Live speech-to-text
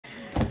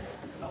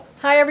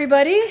Hi,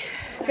 everybody.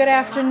 Good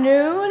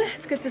afternoon.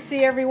 It's good to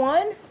see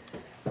everyone.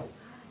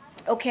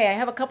 Okay, I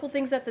have a couple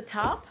things at the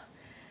top.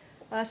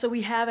 So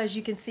we have, as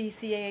you can see,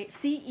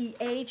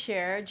 CEA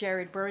Chair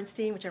Jared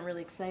Bernstein, which I'm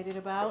really excited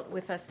about,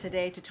 with us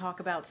today to talk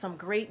about some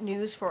great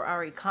news for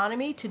our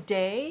economy.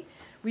 Today,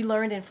 we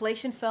learned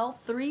inflation fell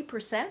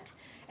 3%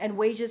 and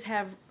wages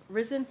have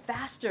risen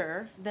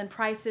faster than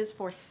prices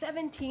for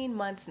 17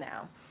 months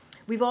now.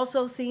 We've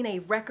also seen a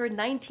record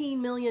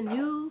 19 million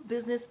new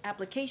business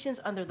applications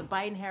under the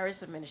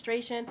Biden-Harris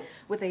administration,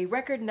 with a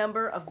record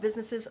number of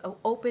businesses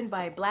opened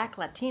by Black,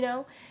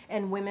 Latino,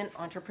 and women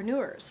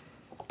entrepreneurs.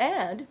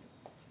 And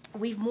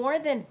we've more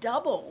than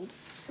doubled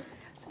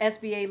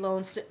SBA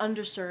loans to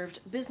underserved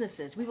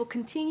businesses. We will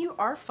continue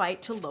our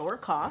fight to lower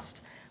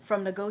cost,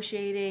 from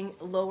negotiating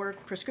lower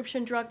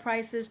prescription drug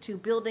prices to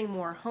building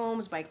more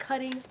homes by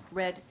cutting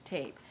red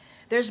tape.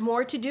 There's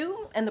more to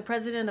do, and the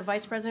president and the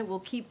vice president will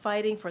keep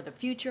fighting for the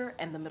future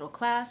and the middle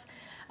class.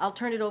 I'll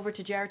turn it over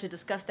to Jared to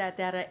discuss that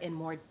data in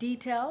more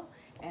detail,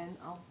 and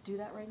I'll do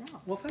that right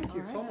now. Well, thank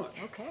you so much.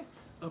 Okay.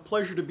 A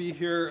pleasure to be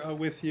here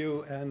with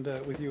you and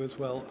with you as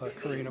well,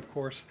 Karine, of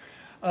course.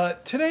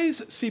 Today's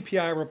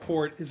CPI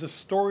report is a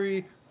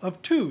story of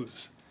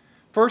twos.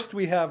 First,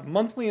 we have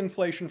monthly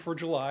inflation for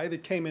July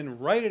that came in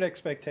right at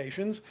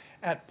expectations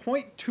at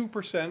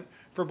 0.2%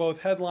 for both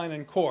headline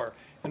and core.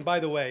 And by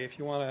the way, if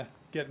you want to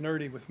get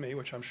nerdy with me,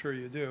 which I'm sure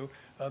you do,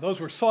 those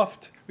were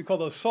soft, we call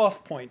those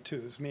soft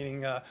 0.2s,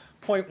 meaning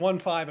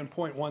 0.15 and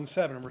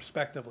 0.17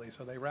 respectively,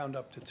 so they round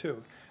up to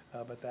 2.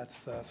 But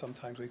that's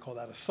sometimes we call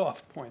that a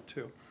soft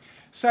 0.2.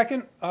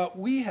 Second,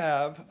 we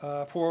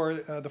have, for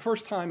the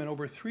first time in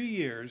over 3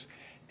 years,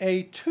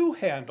 a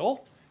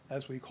two-handle,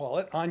 as we call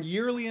it, on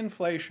yearly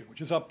inflation, which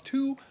is up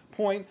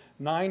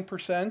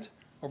 2.9%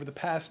 over the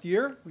past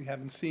year. We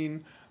haven't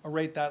seen a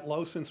rate that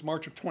low since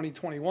March of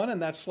 2021,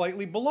 and that's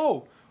slightly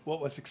below what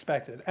was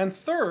expected. And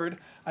third,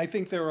 I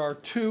think there are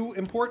two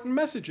important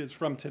messages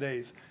from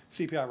today's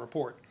CPI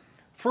report.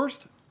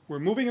 First, we're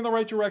moving in the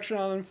right direction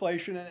on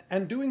inflation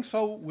and doing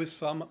so with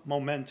some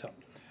momentum.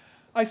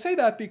 I say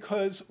that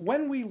because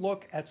when we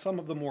look at some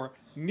of the more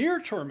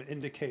near-term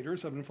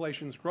indicators of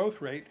inflation's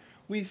growth rate,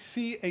 we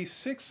see a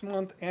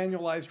 6-month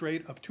annualized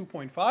rate of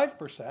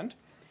 2.5%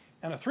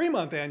 and a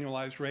 3-month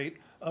annualized rate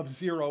of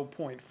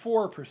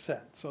 0.4%.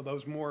 So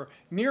those more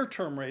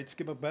near-term rates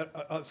give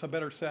us a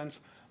better sense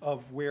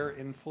of where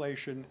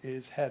inflation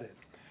is headed.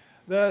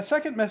 The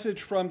second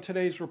message from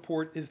today's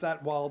report is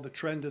that while the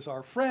trend is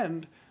our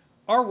friend,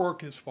 our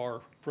work is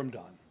far from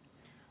done.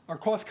 Our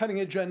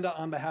cost-cutting agenda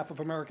on behalf of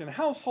American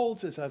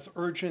households is as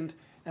urgent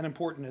and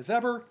important as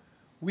ever.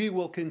 We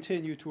will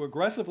continue to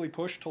aggressively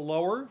push to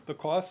lower the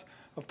cost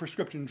of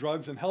prescription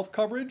drugs and health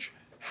coverage,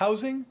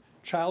 housing,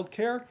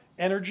 childcare,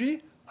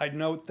 energy. I'd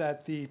note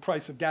that the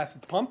price of gas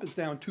at the pump is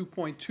down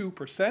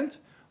 2.2%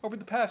 over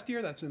the past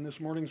year. That's in this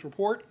morning's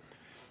report.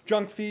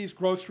 Junk fees,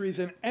 groceries,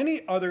 and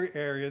any other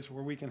areas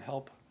where we can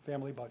help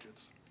family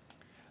budgets.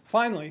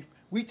 Finally,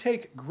 we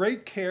take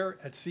great care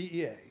at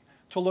CEA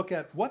to look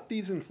at what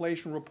these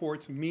inflation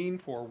reports mean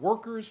for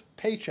workers'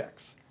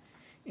 paychecks.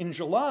 In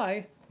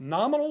July,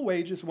 nominal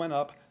wages went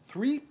up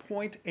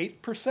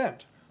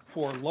 3.8%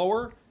 for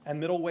lower and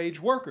middle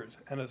wage workers.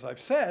 And as I've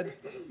said,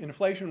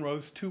 inflation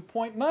rose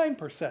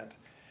 2.9%.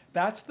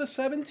 That's the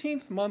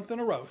 17th month in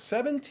a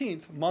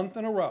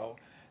row,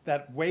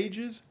 that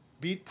wages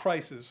beat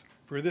prices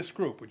for this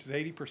group, which is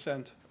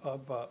 80%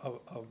 of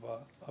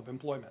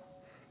employment.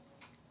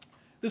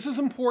 This is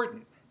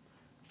important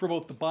for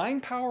both the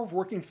buying power of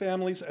working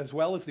families as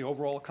well as the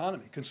overall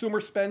economy.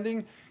 Consumer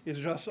spending is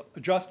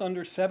just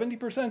under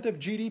 70% of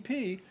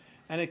GDP,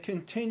 and it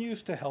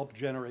continues to help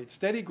generate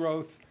steady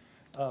growth,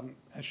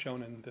 as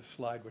shown in this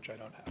slide, which I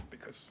don't have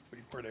because we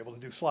weren't able to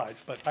do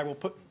slides. But I will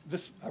put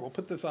this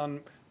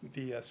on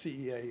the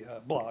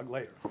CEA blog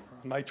later, on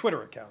my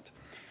Twitter account,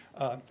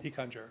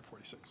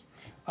 EconJared46.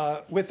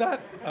 With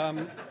that,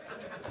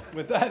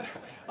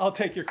 I'll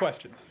take your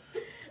questions.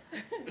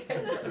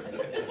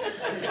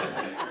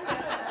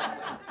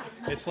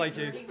 It's like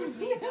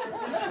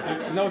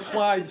no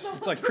slides.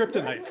 It's like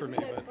kryptonite for me,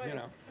 but you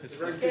know. No,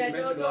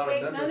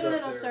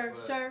 sir,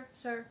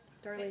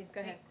 Darlene,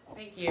 go ahead.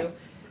 Thank you.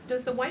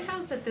 Does the White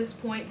House at this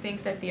point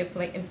think that the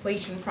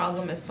inflation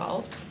problem is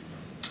solved?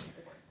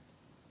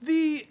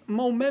 The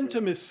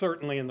momentum is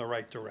certainly in the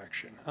right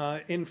direction.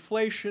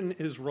 Inflation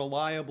is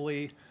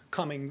reliably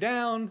coming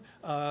down.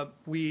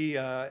 We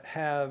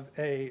have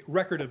a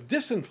record of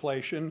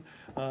disinflation,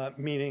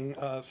 meaning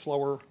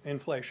slower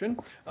inflation,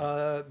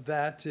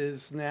 that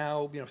is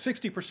now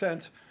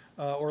 60%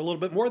 or a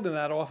little bit more than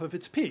that off of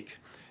its peak.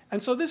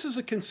 And so this is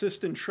a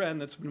consistent trend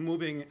that's been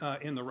moving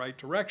in the right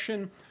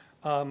direction.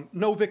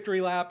 No victory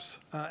laps,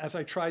 as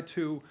I tried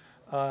to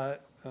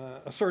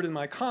assert in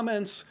my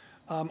comments.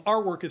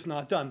 Our work is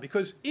not done,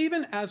 because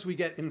even as we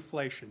get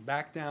inflation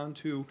back down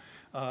to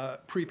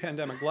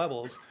pre-pandemic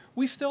levels,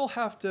 we still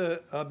have to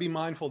be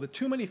mindful that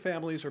too many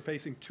families are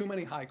facing too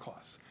many high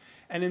costs.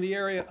 And in the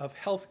area of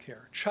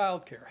healthcare,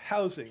 childcare,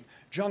 housing,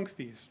 junk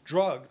fees,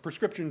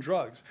 prescription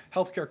drugs,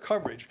 healthcare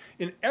coverage,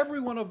 in every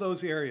one of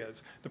those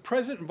areas, the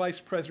president and vice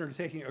president are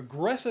taking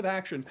aggressive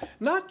action,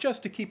 not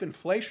just to keep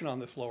inflation on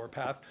this lower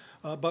path,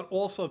 but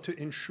also to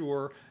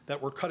ensure that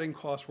we're cutting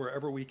costs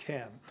wherever we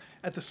can.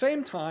 At the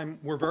same time,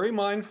 we're very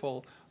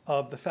mindful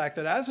of the fact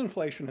that as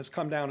inflation has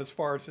come down as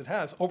far as it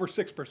has, over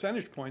 6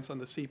 percentage points on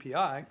the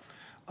CPI,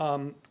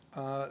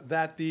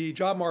 that the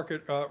job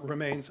market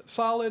remains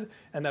solid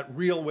and that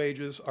real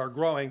wages are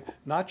growing,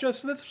 not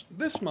just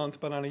this month,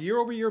 but on a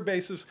year-over-year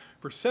basis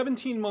for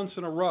 17 months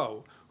in a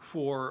row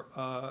for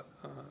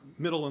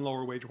middle and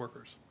lower wage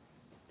workers.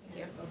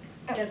 Yeah.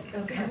 Yeah,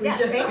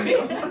 thank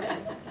you.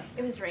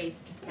 It was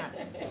raised just now.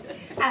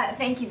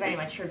 Thank you very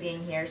much for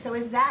being here. So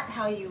is that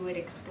how you would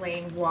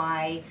explain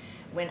why,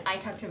 when I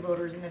talk to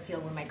voters in the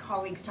field, when my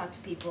colleagues talk to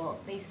people,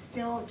 they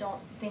still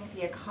don't think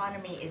the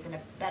economy is in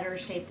a better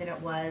shape than it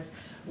was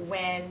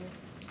when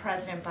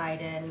President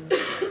Biden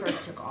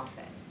first took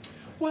office?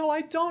 Well,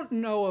 I don't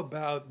know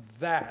about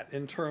that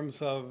in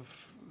terms of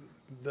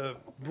the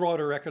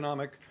broader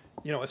economic,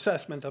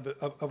 assessment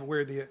of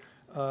where the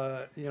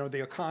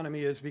the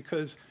economy is,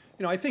 because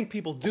I think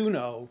people do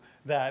know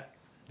that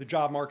the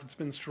job market's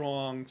been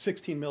strong,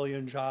 16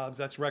 million jobs,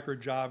 that's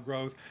record job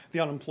growth. The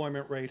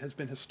unemployment rate has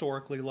been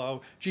historically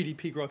low.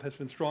 GDP growth has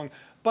been strong.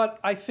 But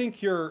I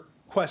think your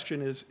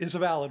question is a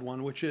valid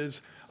one, which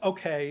is,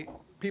 okay,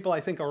 people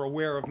I think are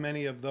aware of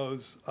many of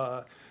those,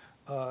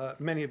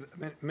 many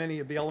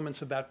of the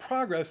elements of that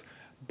progress,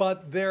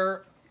 but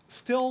they're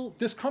still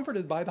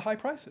discomforted by the high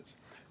prices.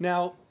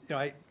 Now,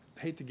 I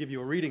hate to give you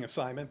a reading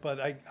assignment, but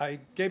I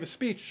gave a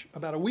speech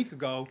about a week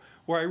ago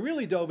where I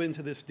really dove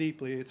into this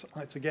deeply. It's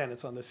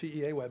on the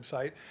CEA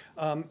website.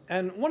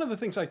 And one of the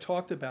things I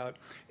talked about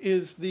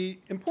is the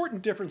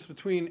important difference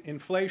between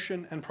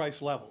inflation and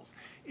price levels.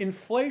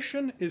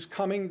 Inflation is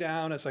coming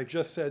down, as I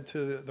just said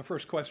to the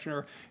first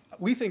questioner.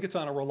 We think it's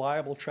on a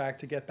reliable track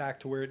to get back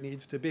to where it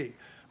needs to be.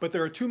 But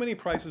there are too many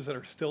prices that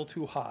are still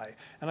too high.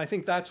 And I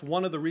think that's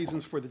one of the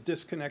reasons for the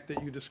disconnect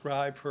that you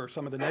described, for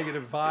some of the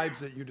negative vibes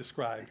that you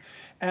described.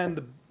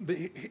 And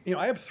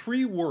I have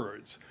 3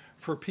 words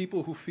for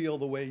people who feel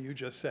the way you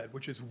just said,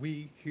 which is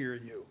we hear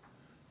you.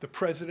 The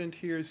president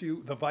hears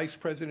you, the vice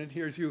president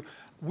hears you.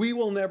 We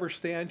will never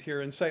stand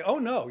here and say, oh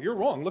no, you're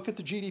wrong. Look at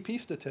the GDP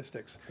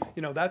statistics.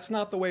 That's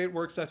not the way it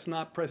works. That's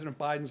not President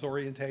Biden's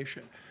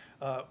orientation.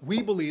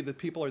 We believe that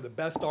people are the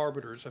best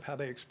arbiters of how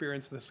they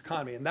experience this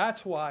economy. And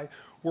that's why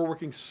we're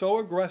working so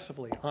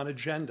aggressively on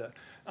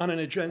an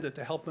agenda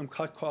to help them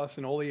cut costs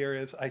in all the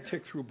areas I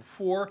ticked through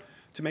before,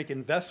 to make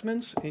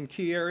investments in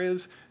key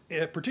areas,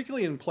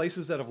 particularly in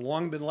places that have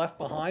long been left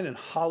behind and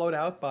hollowed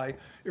out by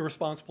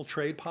irresponsible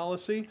trade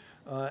policy.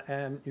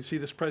 And you see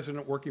this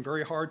president working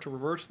very hard to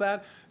reverse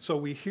that. So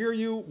we hear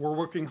you. We're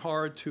working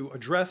hard to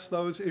address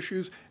those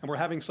issues, and we're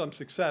having some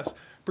success,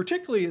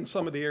 particularly in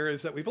some of the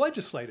areas that we've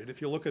legislated.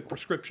 If you look at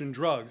prescription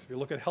drugs, if you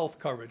look at health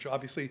coverage,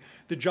 obviously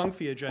the junk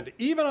fee agenda,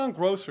 even on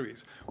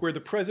groceries, where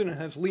the president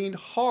has leaned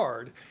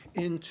hard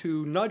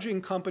into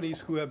nudging companies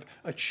who have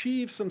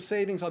achieved some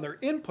savings on their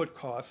input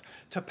costs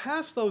to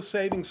pass those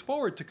savings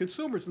forward to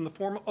consumers in the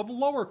form of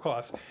lower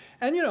costs.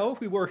 And if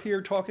we were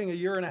here talking a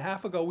year and a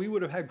half ago, we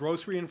would have had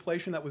grocery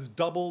inflation that was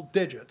double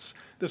digits.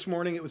 This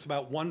morning it was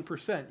about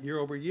 1% year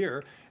over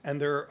year, and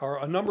there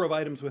are a number of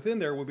items within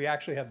there where we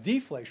actually have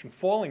deflation,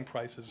 falling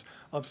prices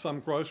of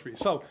some groceries.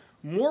 So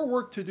more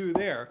work to do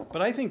there,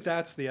 but I think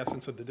that's the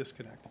essence of the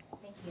disconnect.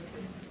 Thank you.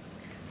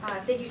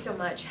 Thank you so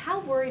much. How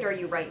worried are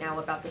you right now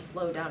about the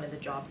slowdown in the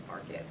jobs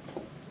market?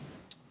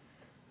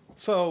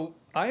 So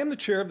I am the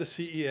chair of the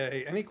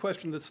CEA. Any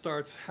question that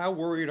starts, how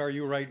worried are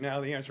you right now?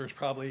 The answer is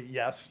probably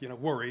yes,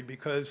 worried,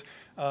 because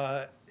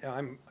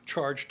I'm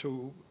charged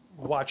to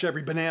watch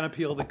every banana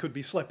peel that could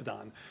be slipped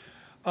on.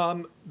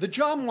 The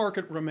job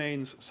market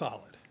remains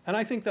solid, and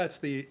I think that's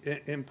the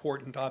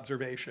important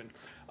observation.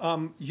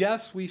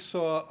 Yes, we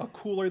saw a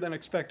cooler than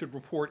expected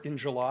report in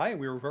July.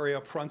 We were very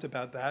upfront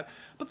about that.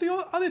 But the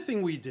other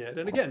thing we did,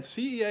 and again,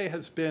 CEA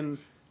has been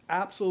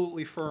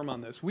absolutely firm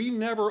on this. We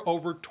never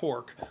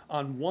over-torque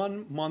on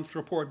 1 month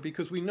report,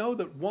 because we know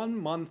that 1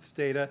 month's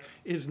data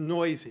is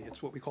noisy.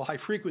 It's what we call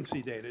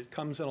high-frequency data. It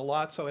comes in a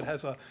lot, so it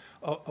has a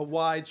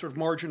wide sort of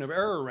margin of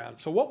error around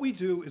it. So what we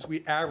do is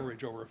we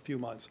average over a few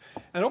months.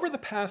 And over the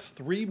past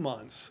 3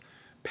 months,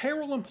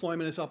 payroll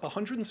employment is up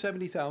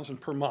 170,000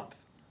 per month.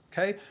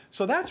 Okay,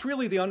 so that's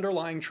really the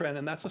underlying trend,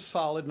 and that's a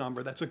solid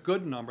number. That's a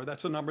good number.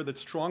 That's a number that's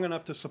strong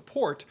enough to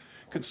support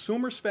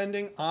consumer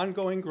spending,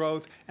 ongoing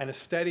growth, and a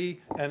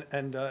steady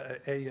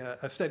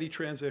a steady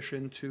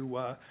transition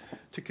to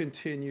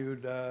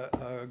continued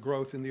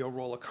growth in the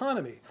overall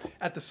economy.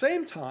 At the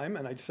same time,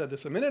 and I said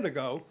this a minute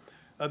ago,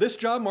 This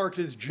job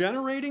market is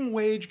generating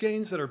wage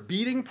gains that are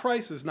beating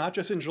prices, not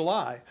just in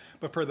July,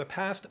 but for the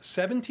past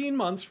 17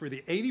 months for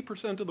the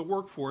 80% of the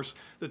workforce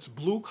that's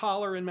blue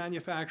collar in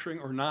manufacturing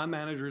or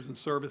non-managers and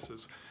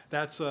services.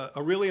 That's a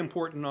really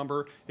important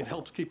number. It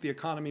helps keep the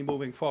economy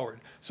moving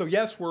forward. So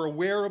yes, we're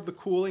aware of the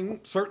cooling.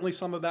 Certainly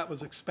some of that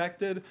was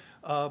expected,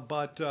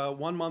 but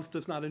 1 month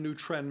does not a new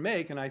trend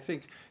make. And I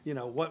think,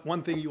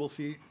 one thing you will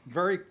see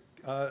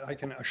I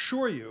can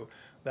assure you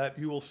that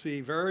you will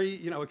see very,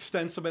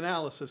 extensive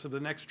analysis of the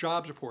next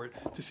jobs report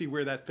to see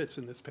where that fits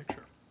in this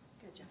picture.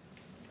 Good job.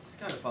 Just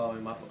kind of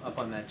following up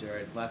on that,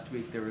 Jared. Last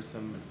week there was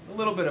a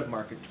little bit of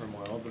market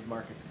turmoil. The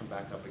market's come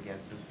back up again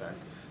since then.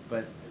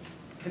 But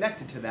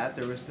connected to that,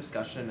 there was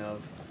discussion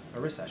of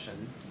a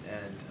recession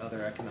and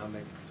other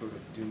economic sort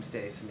of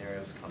doomsday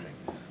scenarios coming.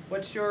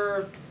 What's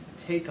your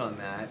take on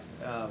that?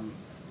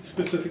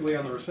 Specifically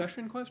on the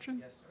recession question?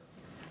 Yes,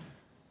 sir.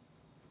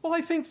 Well, I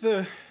think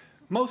the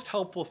most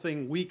helpful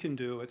thing we can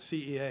do at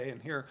CEA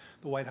and here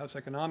the White House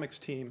economics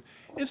team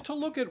is to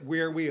look at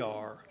where we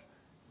are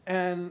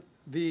and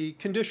the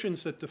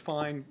conditions that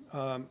define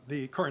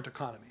the current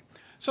economy.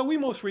 So we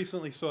most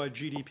recently saw a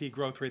GDP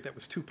growth rate that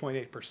was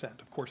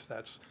 2.8%. Of course,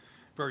 that's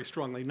very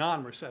strongly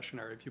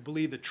non-recessionary. If you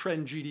believe that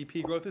trend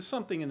GDP growth is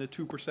something in the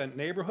 2%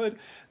 neighborhood,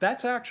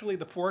 that's actually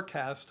the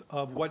forecast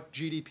of what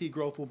GDP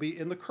growth will be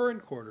in the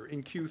current quarter,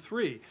 in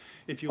Q3.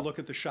 If you look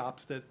at the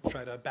shops that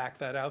try to back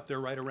that out, they're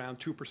right around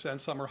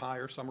 2%. Some are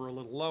higher, some are a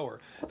little lower.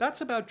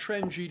 That's about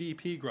trend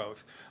GDP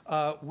growth.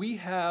 We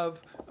have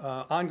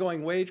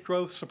ongoing wage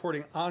growth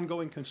supporting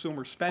ongoing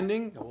consumer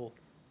spending. We'll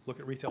look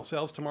at retail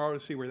sales tomorrow to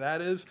see where that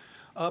is.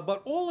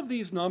 But all of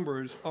these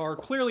numbers are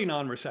clearly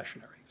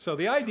non-recessionary. So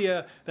the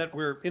idea that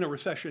we're in a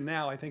recession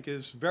now, I think,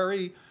 is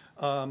very,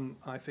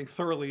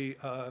 thoroughly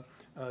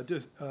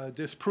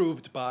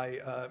disproved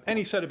by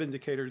any set of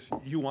indicators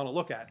you want to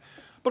look at.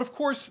 But of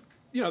course,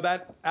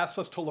 that asks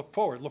us to look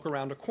forward, look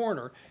around a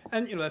corner.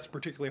 And, that's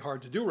particularly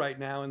hard to do right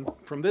now. And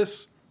from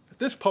this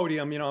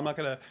podium, I'm not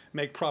going to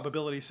make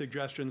probability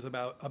suggestions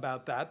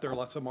about that. There are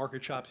lots of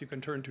market shops you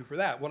can turn to for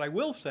that. What I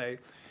will say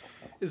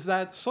is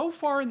that so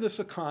far in this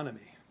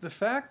economy, the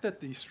fact that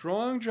the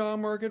strong job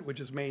market, which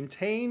has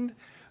maintained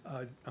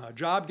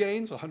job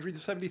gains,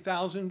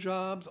 170,000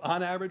 jobs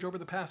on average over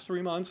the past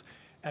 3 months,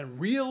 and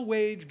real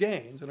wage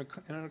gains in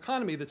an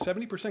economy that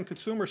 70%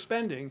 consumer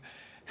spending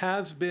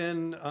has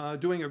been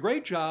doing a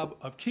great job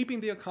of keeping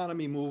the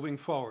economy moving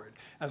forward.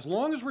 As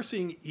long as we're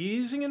seeing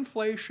easing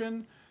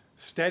inflation,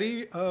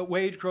 steady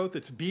wage growth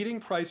that's beating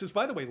prices.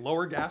 By the way,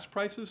 lower gas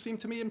prices seem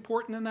to me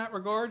important in that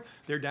regard.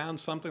 They're down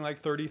something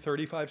like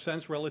 35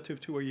 cents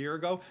relative to a year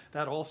ago.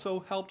 That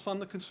also helps on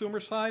the consumer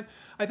side.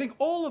 I think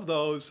all of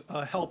those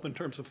help in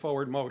terms of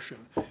forward motion.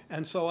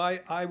 And so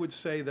I would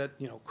say that,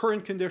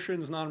 current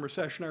conditions,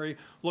 non-recessionary,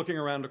 looking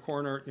around the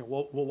corner,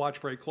 we'll watch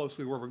very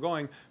closely where we're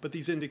going, but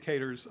these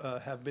indicators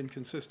have been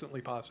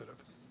consistently positive.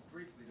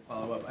 Briefly to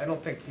follow up, I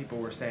don't think people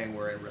were saying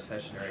we're in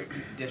recessionary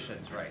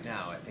conditions right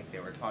now. I think they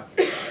were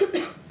talking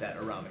about that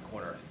around the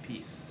corner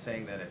piece,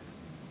 saying that it's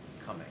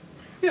coming.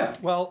 Yeah,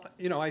 well,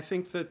 I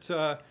think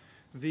that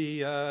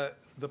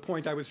the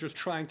point I was just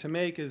trying to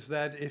make is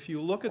that if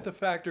you look at the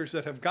factors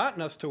that have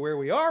gotten us to where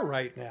we are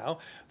right now,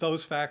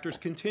 those factors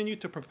continue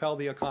to propel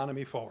the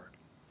economy forward.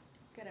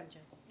 Good, MJ.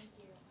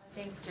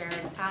 Thanks, Jared.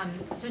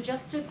 So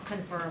just to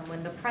confirm,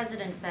 when the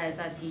president says,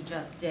 as he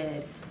just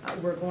did,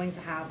 we're going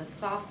to have a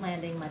soft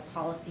landing, my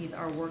policies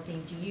are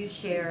working, do you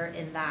share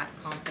in that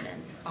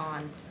confidence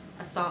on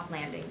a soft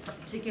landing,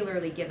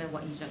 particularly given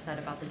what you just said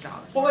about the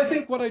jobs? Well, I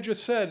think what I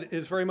just said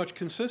is very much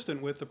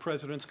consistent with the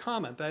president's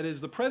comment. That is,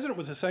 the president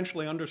was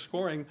essentially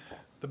underscoring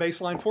the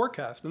baseline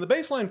forecast. And the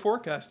baseline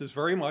forecast is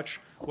very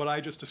much what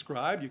I just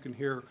described. You can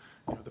hear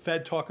the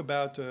Fed talk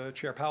about,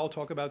 Chair Powell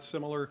talk about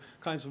similar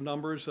kinds of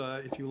numbers.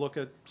 If you look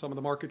at some of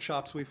the market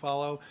shops we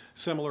follow,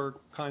 similar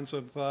kinds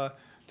of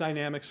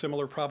dynamics,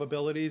 similar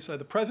probabilities. The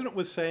president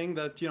was saying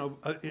that,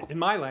 in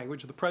my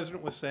language, the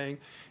president was saying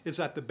is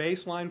that the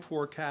baseline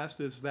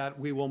forecast is that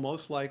we will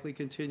most likely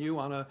continue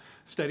on a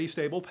steady,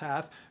 stable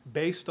path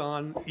based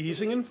on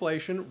easing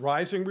inflation,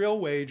 rising real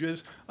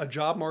wages, a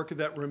job market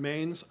that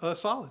remains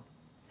solid.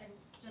 And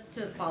just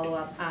to follow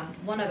up,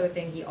 one other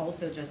thing he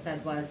also just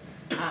said was,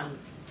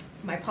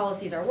 my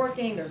policies are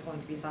working, there's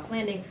going to be a soft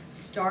landing,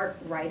 start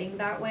writing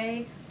that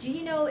way. Do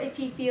you know if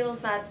he feels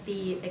that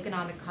the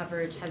economic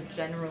coverage has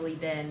generally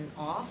been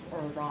off or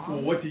wrong?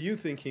 Well, what do you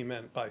think he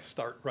meant by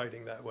start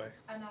writing that way?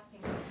 I'm asking.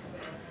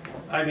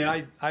 I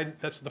mean,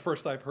 that's the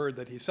first I've heard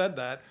that he said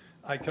that.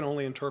 I can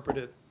only interpret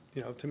it,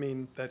 to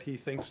mean that he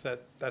thinks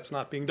that that's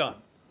not being done.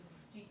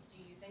 Do you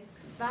think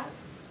that?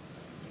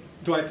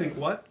 Do I think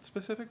what,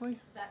 specifically?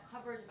 That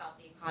coverage about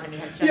the economy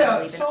has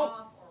generally been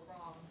off or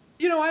wrong?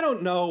 I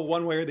don't know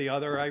one way or the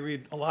other. I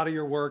read a lot of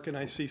your work and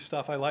I see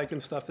stuff I like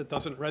and stuff that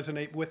doesn't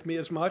resonate with me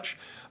as much.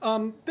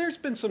 There's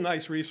been some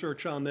nice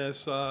research on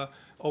this.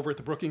 over at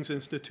the Brookings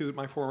Institute,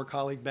 my former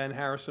colleague Ben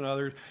Harris and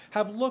others,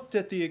 have looked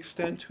at the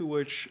extent to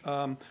which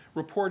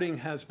reporting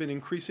has been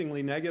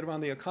increasingly negative on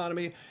the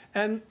economy.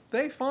 And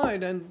they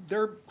find, and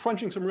they're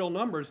crunching some real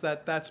numbers,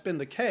 that that's been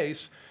the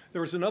case.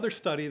 There was another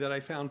study that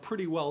I found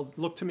pretty well,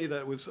 looked to me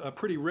that was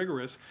pretty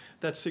rigorous,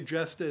 that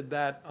suggested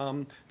that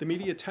the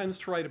media tends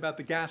to write about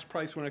the gas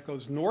price when it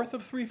goes north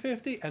of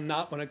 350 and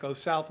not when it goes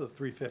south of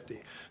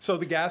 350. So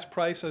the gas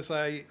price, as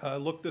I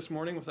looked this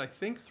morning, was I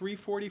think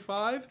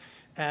 345.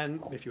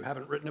 And if you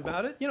haven't written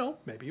about it,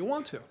 maybe you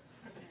want to.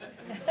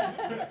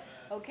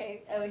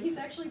 Okay, he's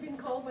actually been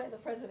called by the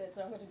president,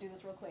 so I'm going to do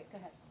this real quick. Go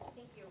ahead.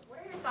 Thank you. What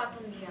are your thoughts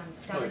on the I was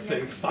stubbornness?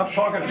 saying, stop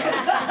talking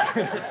about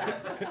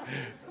it.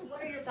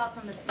 What are your thoughts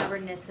on the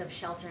stubbornness of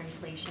shelter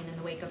inflation in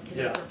the wake of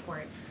today's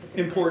report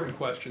specifically? Important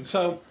question.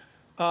 So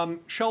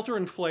shelter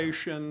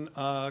inflation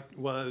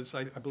was,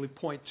 I believe,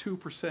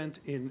 0.2%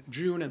 in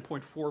June and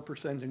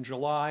 0.4% in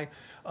July.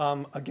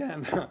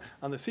 Again,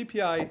 on the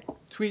CPI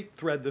tweet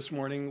thread this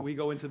morning, we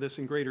go into this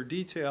in greater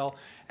detail.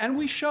 And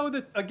we show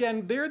that,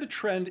 again, there the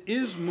trend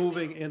is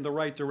moving in the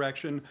right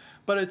direction,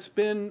 but it's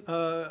been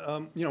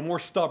more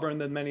stubborn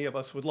than many of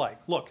us would like.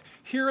 Look,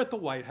 here at the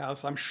White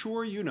House, I'm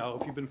sure you know,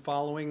 if you've been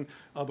following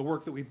the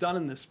work that we've done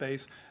in this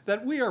space,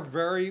 that we are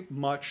very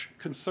much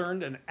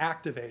concerned and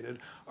activated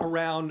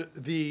around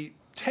the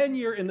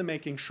 10-year in the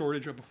making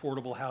shortage of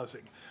affordable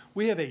housing.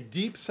 We have a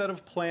deep set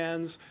of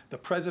plans. The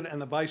president and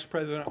the vice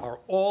president are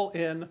all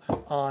in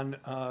on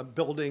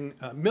building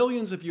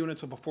millions of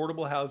units of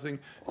affordable housing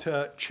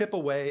to chip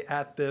away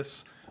at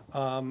this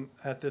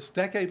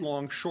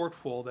decade-long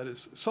shortfall that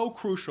is so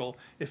crucial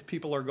if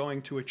people are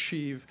going to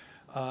achieve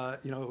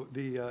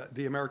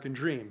the American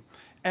dream.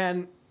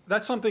 And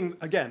that's something,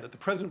 again, that the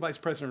president and vice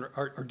president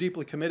are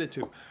deeply committed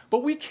to. But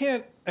we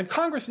can't, and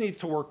Congress needs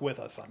to work with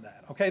us on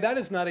that, okay? That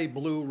is not a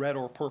blue, red,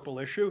 or purple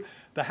issue.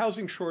 The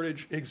housing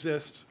shortage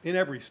exists in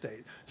every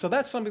state. So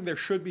that's something there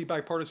should be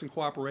bipartisan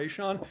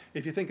cooperation on.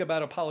 If you think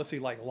about a policy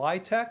like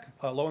LIHTC,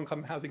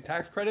 low-income housing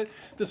tax credit,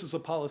 this is a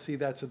policy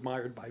that's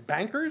admired by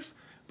bankers,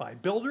 by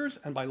builders,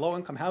 and by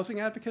low-income housing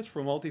advocates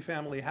for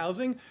multifamily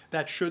housing.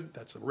 That's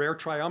a rare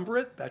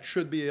triumvirate. That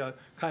should be a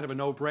kind of a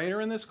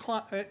no-brainer in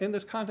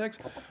this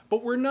context.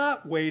 But we're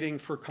not waiting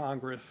for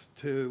Congress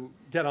to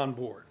get on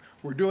board.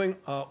 We're doing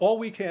all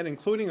we can,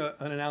 including an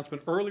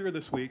announcement earlier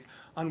this week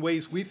on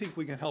ways we think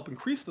we can help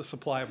increase the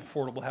supply of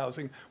affordable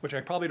housing, which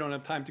I probably don't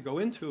have time to go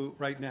into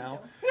right now.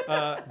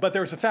 But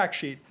there was a fact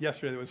sheet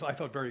yesterday that was, I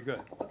thought, very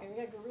good. Okay,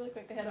 we got to go really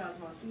quick. Go ahead,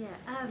 Osmo. Yeah,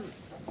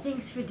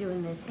 thanks for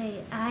doing this.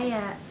 Hey,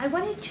 I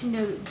wanted to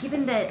know,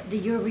 given that the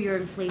year-over-year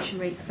inflation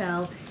rate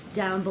fell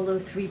down below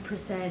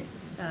 3%,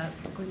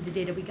 according to the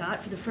data we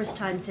got, for the first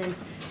time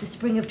since the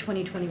spring of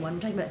 2021, we're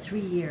talking about 3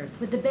 years.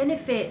 With the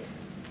benefit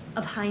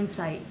of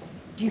hindsight,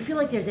 do you feel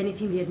like there's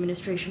anything the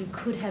administration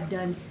could have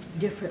done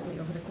differently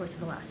over the course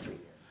of the last 3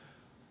 years?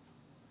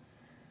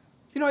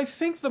 I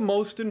think the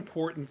most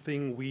important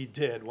thing we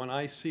did when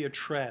I see a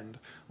trend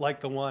like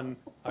the one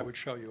I would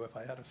show you if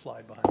I had a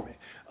slide behind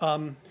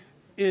me,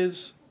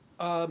 is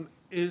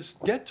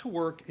get to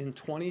work in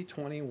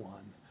 2021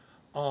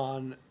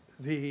 on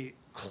the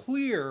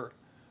clear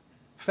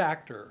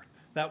factor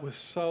that was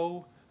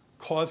so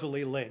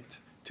causally linked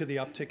to the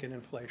uptick in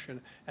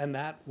inflation, and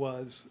that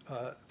was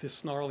the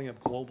snarling of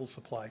global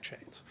supply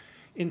chains.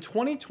 In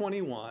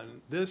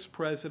 2021, this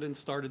president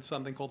started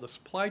something called the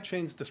Supply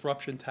Chains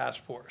Disruption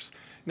Task Force.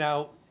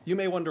 Now, you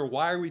may wonder,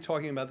 why are we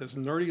talking about this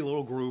nerdy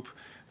little group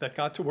that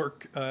got to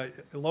work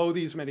low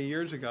these many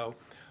years ago?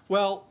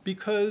 Well,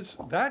 because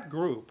that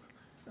group,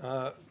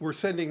 we're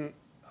sending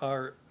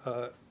our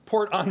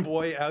port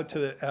envoy out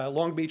to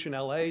Long Beach and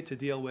LA to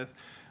deal with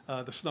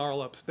the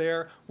snarl-ups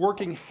there,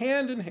 working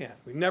hand in hand.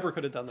 We never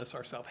could have done this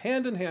ourselves,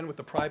 hand in hand with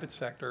the private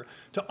sector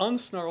to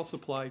unsnarl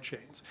supply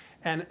chains.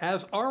 And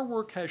as our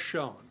work has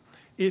shown,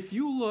 if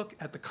you look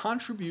at the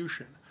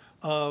contribution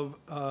of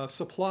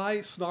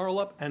supply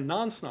snarl-up and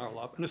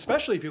non-snarl-up, and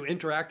especially if you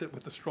interact it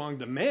with the strong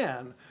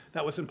demand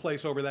that was in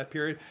place over that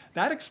period,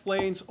 that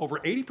explains over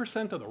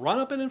 80% of the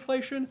run-up in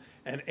inflation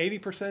and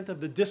 80%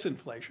 of the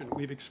disinflation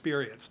we've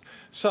experienced.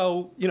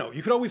 So,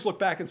 you could always look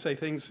back and say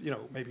things,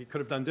 maybe you could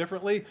have done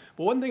differently.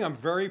 But one thing I'm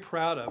very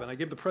proud of, and I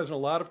give the president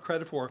a lot of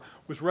credit for,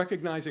 was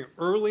recognizing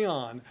early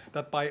on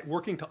that by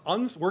working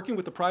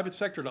with the private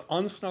sector to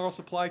unsnarl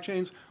supply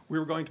chains, we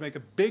were going to make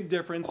a big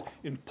difference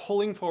in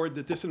pulling forward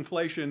the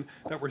disinflation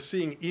that we're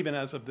seeing even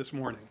as of this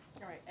morning.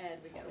 All right, Ed,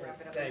 we got to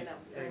wrap it up.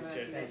 Thanks,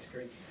 Jared. Thanks,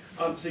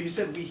 Karine. So you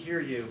said we hear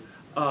you,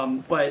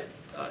 but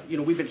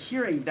we've been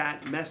hearing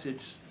that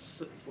message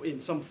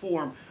in some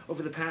form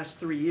over the past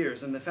 3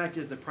 years, and the fact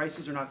is that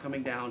prices are not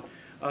coming down;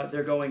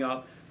 they're going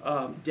up.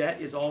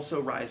 Debt is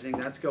also rising;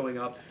 that's going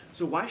up.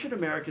 So why should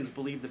Americans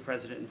believe the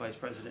president and vice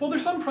president? Well,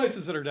 there's some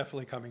prices that are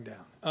definitely coming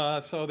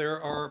down. So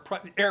there are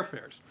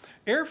airfares.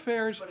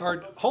 Airfares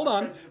are. Hold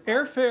on.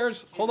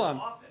 Airfares.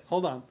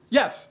 Hold on.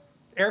 Yes,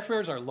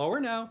 airfares are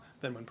lower now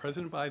than when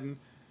President Biden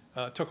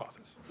took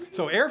office.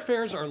 So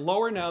airfares are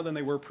lower now than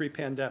they were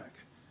pre-pandemic.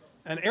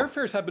 And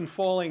airfares have been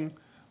falling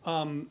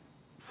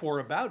for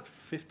about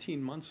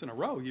 15 months in a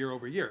row, year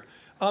over year.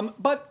 And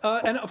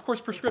of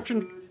course,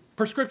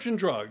 prescription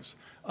drugs.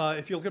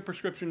 If you look at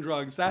prescription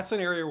drugs, that's an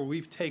area where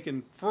we've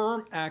taken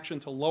firm action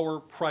to lower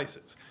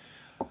prices.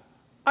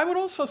 I would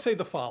also say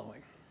the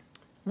following.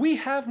 We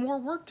have more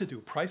work to do.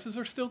 Prices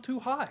are still too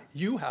high.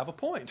 You have a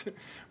point.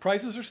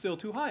 Prices are still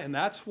too high. And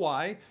that's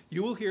why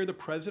you will hear the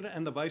president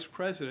and the vice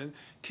president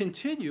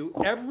continue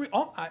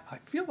I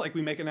feel like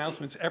we make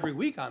announcements every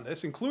week on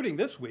this, including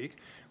this week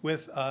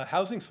with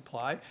housing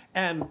supply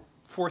and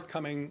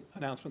forthcoming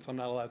announcements I'm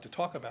not allowed to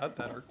talk about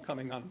that are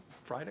coming on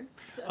Friday.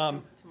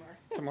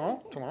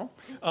 Tomorrow.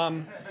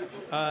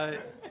 But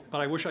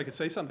I wish I could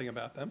say something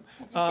about them,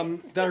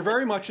 that are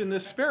very much in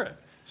this spirit.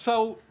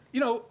 So,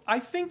 I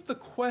think the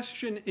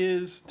question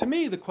is, to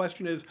me, the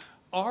question is,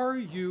 are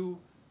you,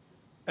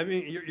 I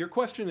mean, your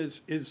question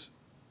is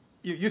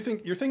you're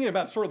thinking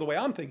about sort of the way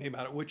I'm thinking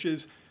about it, which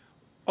is,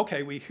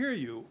 okay, we hear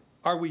you,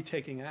 are we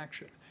taking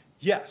action?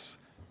 Yes.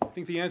 I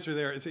think the answer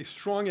there is a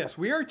strong yes.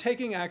 We are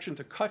taking action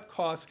to cut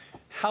costs.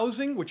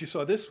 Housing, which you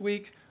saw this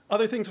week,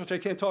 other things which I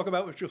can't talk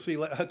about, which you'll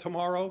see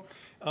tomorrow.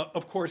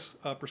 Of course,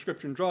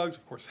 prescription drugs,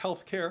 of course,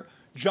 healthcare,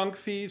 junk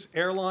fees,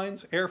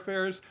 airlines,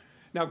 airfares.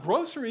 Now,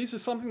 groceries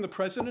is something the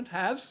president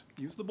has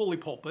used the bully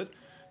pulpit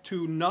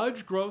to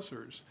nudge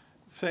grocers,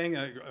 saying,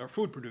 or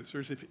food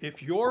producers,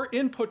 if your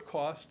input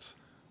costs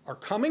are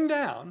coming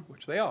down,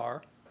 which they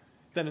are,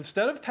 then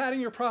instead of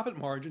padding your profit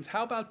margins,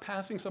 how about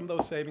passing some of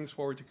those savings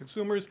forward to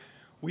consumers?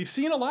 We've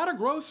seen a lot of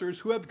grocers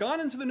who have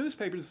gone into the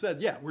newspapers and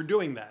said, yeah, we're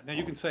doing that. Now,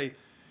 you can say,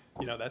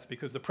 that's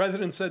because the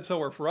president said so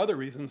or for other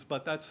reasons,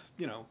 but that's,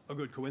 a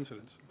good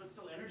coincidence. But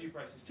still energy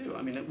prices too.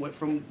 I mean, it went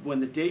from when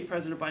the day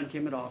President Biden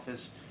came into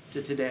office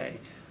to today,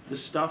 the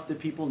stuff that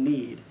people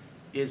need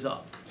is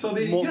up. So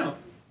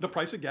the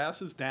price of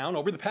gas is down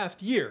over the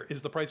past year.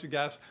 Is the price of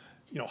gas,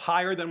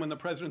 higher than when the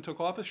president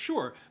took office?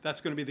 Sure, that's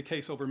going to be the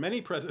case over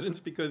many presidents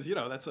because,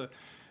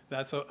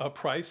 that's a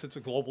price. It's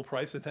a global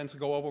price. It tends to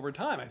go up over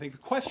time. I think the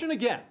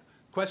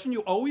question you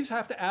always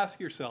have to ask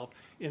yourself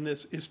in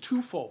this is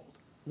twofold.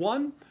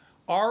 One,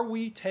 are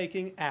we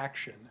taking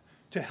action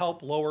to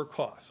help lower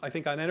costs? I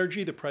think on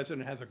energy, the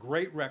president has a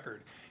great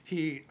record.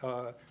 He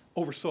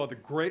oversaw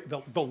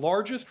the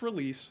largest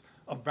release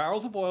of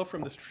barrels of oil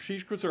from the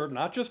strategic reserve,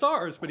 not just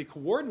ours, but he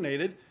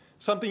coordinated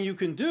something you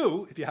can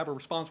do if you have a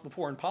responsible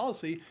foreign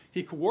policy.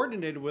 He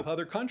coordinated with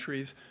other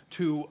countries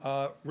to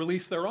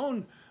release their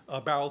own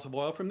barrels of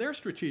oil from their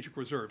strategic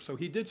reserve. So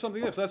he did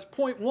something else. That's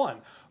point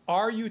one.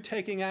 Are you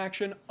taking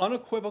action?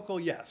 Unequivocal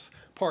yes.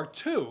 Part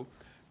two,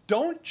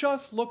 don't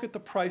just look at the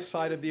price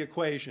side of the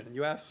equation.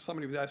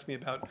 Somebody was asking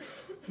me about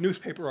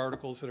newspaper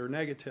articles that are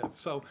negative.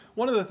 So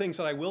one of the things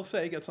that I will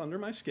say gets under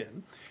my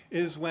skin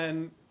is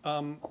when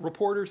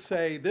reporters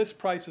say this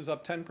price is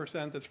up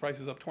 10%, this price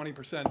is up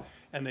 20%,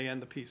 and they end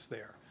the piece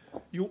there.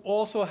 You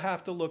also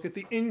have to look at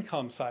the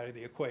income side of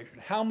the equation.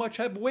 How much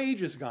have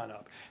wages gone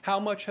up?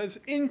 How much has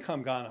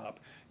income gone up?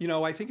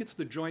 I think it's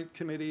the Joint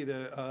Committee,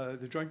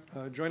 the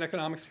Joint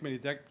Economics Committee,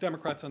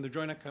 Democrats on the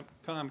Joint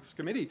Economics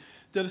Committee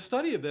did a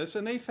study of this,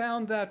 and they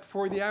found that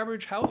for the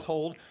average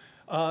household,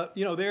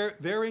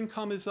 their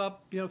income is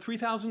up,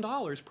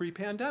 $3,000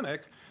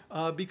 pre-pandemic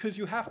because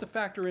you have to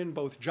factor in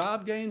both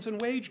job gains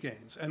and wage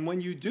gains. And when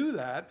you do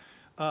that,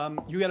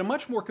 you get a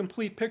much more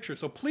complete picture.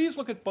 So please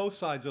look at both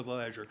sides of the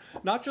ledger,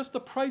 not just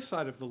the price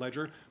side of the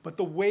ledger, but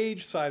the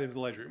wage side of the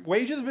ledger.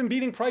 Wages have been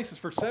beating prices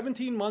for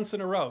 17 months in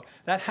a row.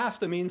 That has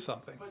to mean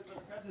something. But the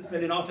president's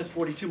been in office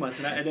 42 months,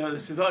 and I know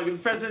this is all. The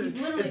president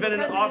has been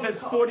in office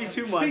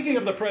 42 months. Speaking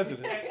of the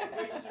president.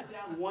 Wages are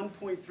down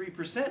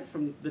 1.3%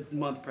 from the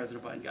month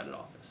President Biden got in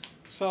office.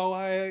 So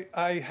I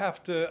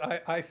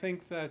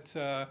think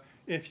that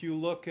if you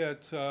look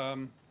at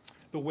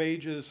the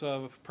wages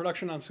of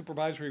production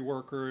non-supervisory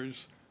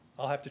workers,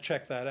 I'll have to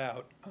check that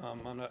out.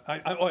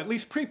 At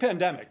least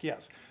pre-pandemic,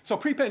 yes. So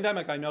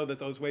pre-pandemic, I know that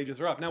those wages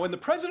are up. Now, when the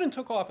president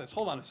took office,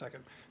 hold on a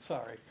second,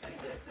 sorry.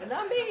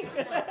 Not me.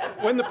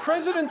 When the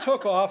president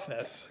took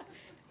office,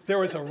 there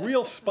was a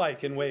real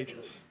spike in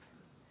wages.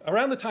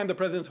 Around the time the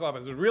president took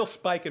office, there was a real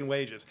spike in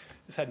wages.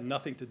 This had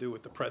nothing to do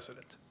with the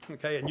president,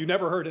 okay? And you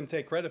never heard him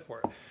take credit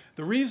for it.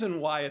 The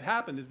reason why it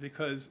happened is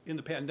because in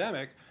the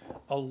pandemic,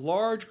 a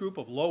large group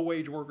of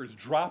low-wage workers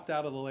dropped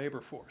out of the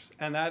labor force,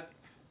 and that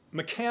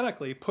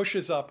mechanically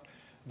pushes up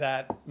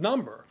that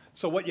number.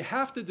 So what you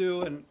have to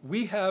do, and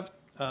we have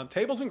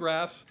tables and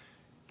graphs,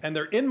 and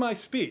they're in my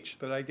speech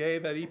that I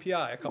gave at EPI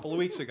a couple of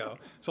weeks ago,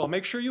 so I'll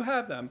make sure you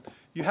have them.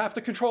 You have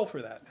to control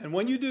for that. And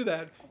when you do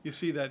that, you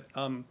see that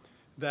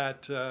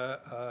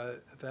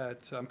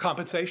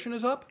compensation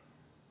is up.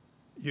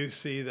 You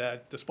see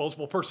that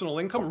disposable personal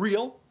income,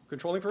 real,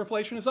 controlling for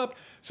inflation, is up.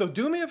 So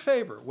do me a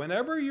favor,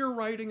 whenever you're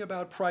writing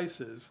about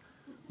prices,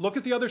 look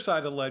at the other side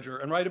of the ledger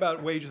and write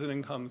about wages and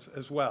incomes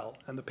as well,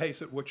 and the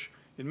pace at which,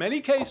 in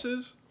many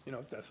cases,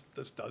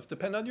 this does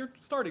depend on your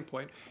starting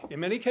point. In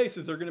many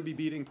cases, they're going to be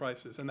beating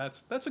prices, and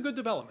that's a good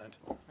development.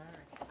 All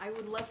right. I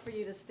would love for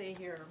you to stay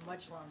here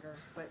much longer,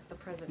 but the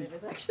president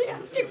is actually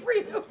asking for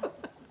you.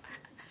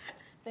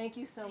 Thank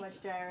you so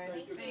much, Jared.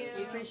 Thank you.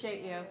 We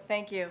appreciate you.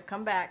 Thank you.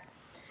 Come back.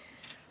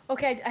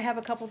 Okay, I have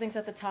a couple things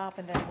at the top,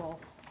 and then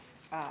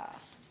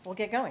we'll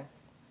get going.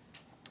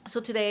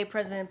 So today,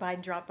 President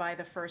Biden dropped by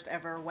the first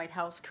ever White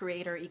House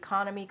Creator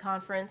Economy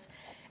Conference,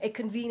 a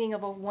convening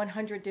of over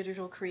 100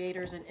 digital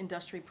creators and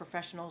industry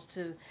professionals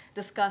to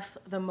discuss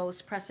the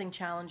most pressing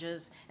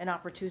challenges and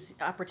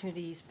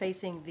opportunities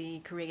facing the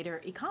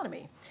creator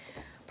economy.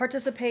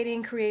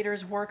 Participating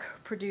creators work,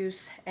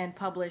 produce, and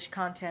publish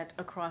content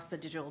across the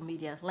digital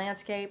media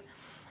landscape.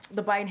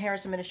 The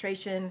Biden-Harris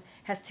administration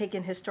has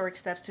taken historic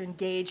steps to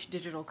engage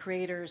digital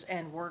creators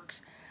and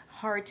works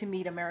hard to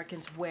meet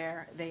Americans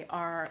where they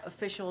are.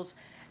 Officials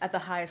at the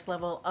highest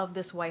level of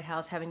this White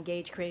House have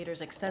engaged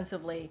creators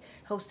extensively,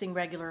 hosting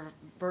regular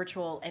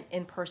virtual and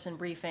in-person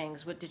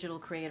briefings with digital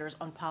creators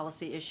on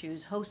policy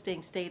issues,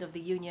 hosting State of the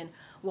Union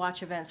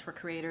watch events for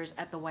creators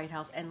at the White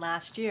House, and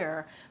last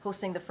year,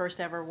 hosting the first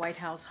ever White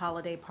House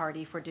holiday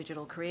party for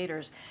digital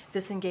creators.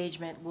 This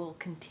engagement will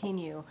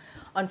continue.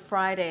 On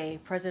Friday,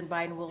 President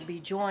Biden will be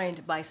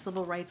joined by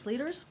civil rights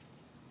leaders,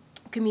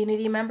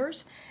 community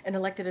members, and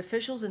elected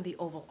officials in the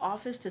Oval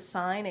Office to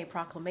sign a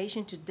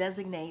proclamation to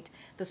designate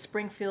the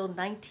Springfield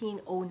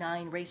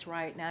 1909 Race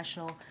Riot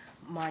National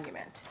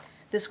Monument.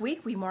 This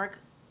week, we mark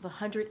the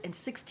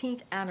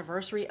 116th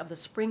anniversary of the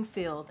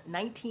Springfield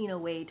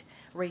 1908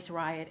 Race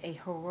Riot, a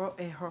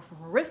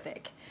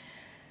horrific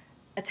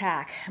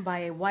attack by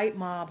a white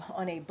mob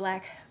on a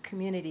black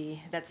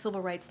community that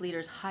civil rights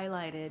leaders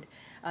highlighted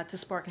to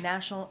spark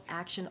national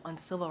action on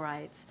civil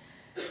rights.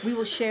 We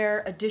will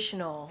share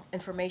additional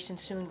information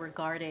soon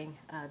regarding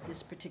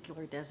this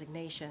particular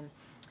designation.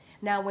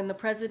 Now, when the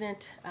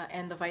president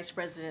and the vice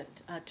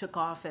president took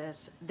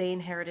office, they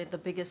inherited the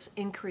biggest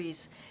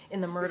increase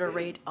in the murder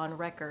rate on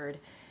record.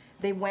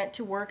 They went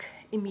to work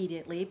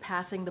immediately,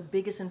 passing the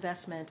biggest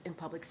investment in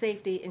public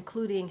safety,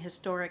 including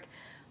historic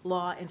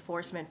law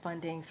enforcement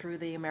funding through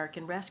the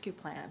American Rescue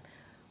Plan,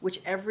 which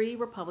every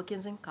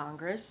Republican in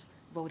Congress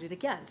voted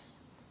against.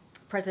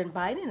 President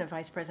Biden and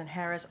Vice President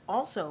Harris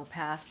also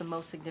passed the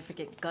most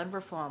significant gun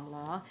reform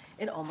law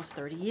in almost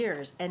 30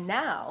 years. And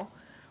now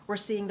we're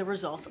seeing the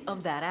results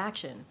of that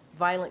action.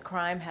 Violent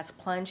crime has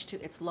plunged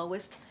to its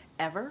lowest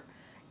ever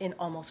in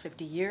almost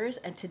 50 years.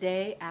 And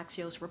today,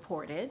 Axios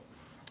reported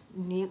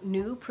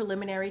new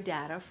preliminary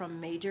data from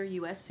major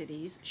U.S.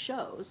 cities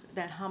shows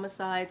that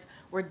homicides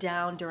were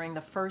down during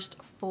the first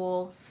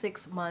full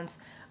 6 months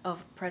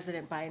of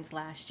President Biden's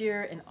last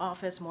year in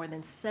office, more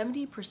than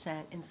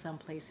 70% in some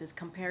places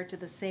compared to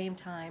the same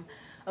time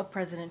of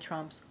President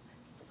Trump's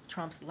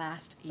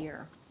last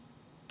year.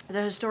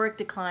 The historic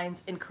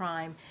declines in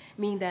crime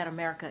mean that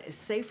America is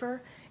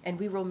safer, and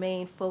we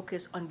remain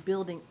focused on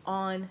building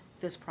on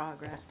this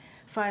progress.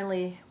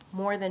 Finally,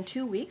 more than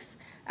 2 weeks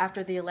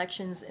after the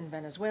elections in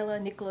Venezuela,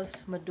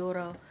 Nicolas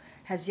Maduro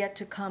has yet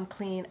to come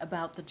clean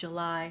about the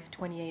July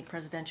 28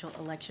 presidential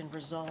election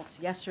results.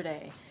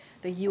 Yesterday,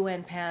 the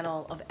UN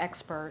panel of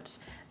experts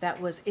that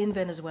was in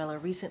Venezuela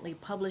recently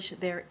published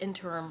their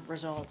interim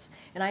results.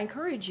 And I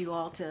encourage you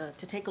all to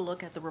take a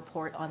look at the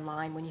report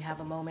online when you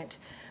have a moment.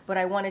 But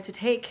I wanted to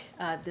take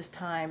this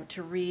time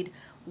to read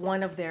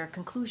one of their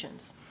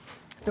conclusions.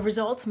 The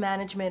results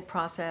management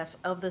process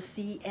of the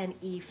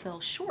CNE fell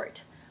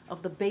short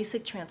of the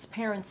basic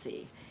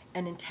transparency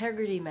and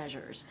integrity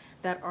measures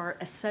that are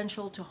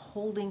essential to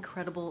holding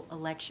credible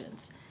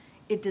elections.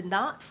 It did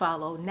not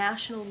follow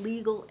national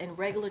legal and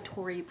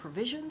regulatory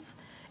provisions,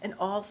 and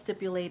all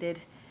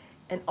stipulated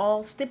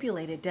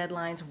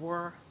deadlines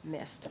were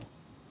missed.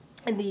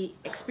 In the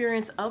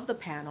experience of the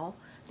panel,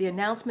 the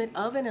announcement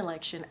of an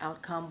election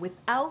outcome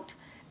without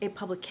a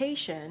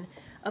publication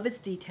of its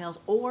details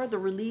or the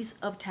release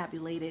of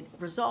tabulated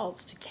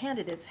results to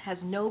candidates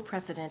has no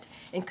precedent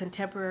in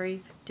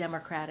contemporary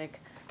democratic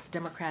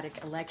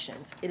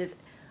elections. It is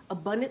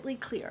abundantly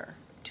clear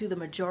to the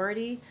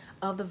majority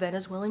of the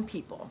Venezuelan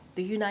people,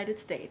 the United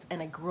States,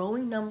 and a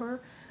growing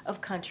number of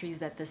countries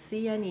that the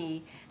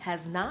CNE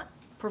has not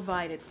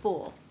provided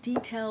full,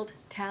 detailed,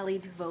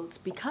 tallied votes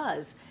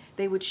because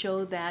they would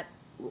show that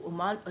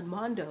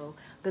Armando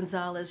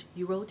Gonzalez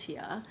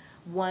Urrutia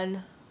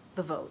won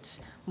the votes.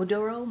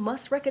 Maduro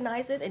must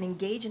recognize it and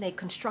engage in a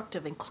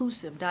constructive,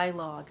 inclusive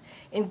dialogue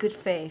in good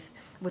faith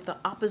with the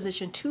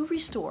opposition to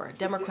restore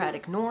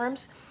democratic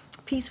norms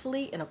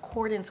peacefully in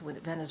accordance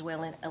with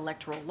Venezuelan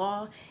electoral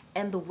law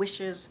and the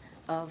wishes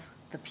of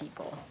the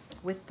people.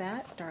 With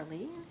that,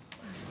 Darlene.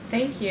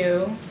 Thank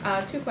you.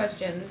 2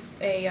 questions.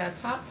 A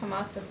top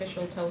Hamas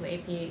official told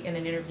AP in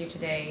an interview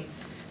today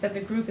that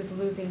the group is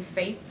losing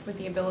faith with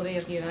the ability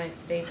of the United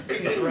States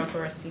to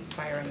broker a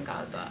ceasefire in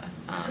Gaza.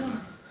 How do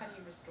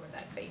you restore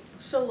that faith?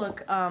 So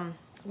look,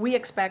 we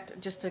expect,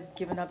 just to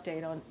give an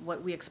update on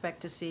what we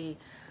expect to see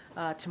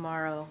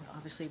tomorrow,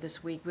 obviously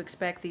this week, we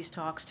expect these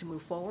talks to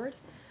move forward.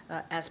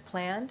 As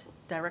planned,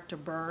 Director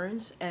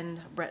Burns and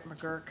Brett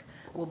McGurk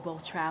will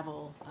both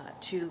travel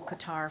to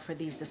Qatar for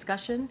these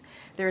discussions.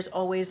 There's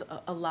always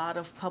a lot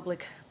of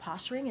public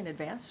posturing in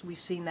advance. We've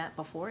seen that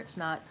before. It's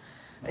not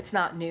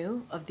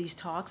new of these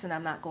talks, and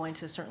I'm not going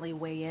to certainly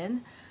weigh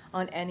in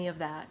on any of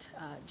that,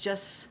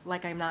 just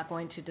like I'm not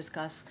going to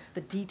discuss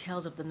the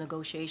details of the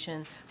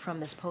negotiation from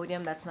this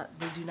podium.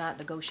 We do not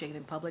negotiate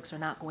in public, so we're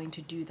not going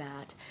to do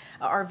that.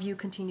 Our view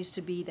continues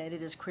to be that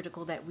it is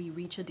critical that we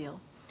reach a deal.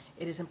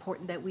 It is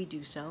important that we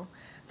do so.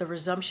 The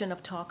resumption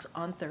of talks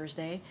on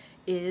Thursday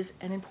is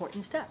an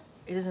important step.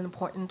 It is an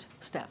important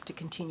step to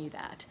continue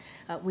that.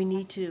 We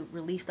need to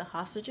release the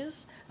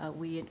hostages.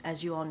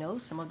 As you all know,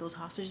 some of those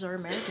hostages are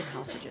American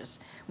hostages.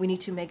 We need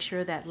to make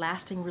sure that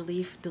lasting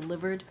relief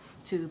delivered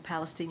to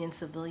Palestinian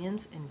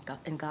civilians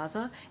in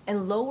Gaza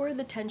and lower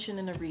the tension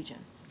in the region.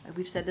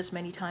 We've said this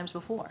many times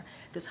before.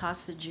 This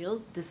hostage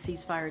deal, this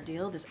ceasefire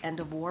deal, this end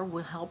of war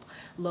will help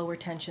lower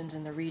tensions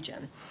in the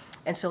region.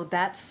 And so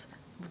that's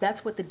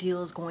what the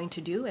deal is going to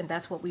do, and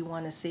that's what we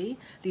want to see.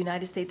 The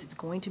United States is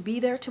going to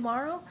be there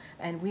tomorrow,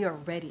 and we are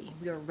ready.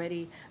 We are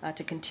ready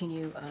to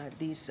continue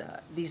these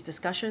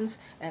discussions.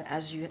 And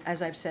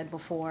as I've said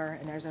before,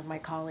 and as my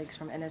colleagues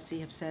from NSC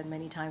have said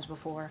many times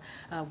before,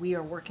 we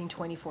are working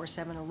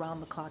 24/7 around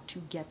the clock to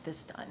get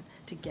this done,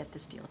 to get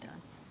this deal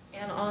done.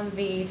 And on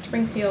the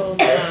Springfield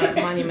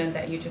monument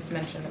that you just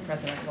mentioned, the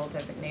president will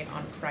designate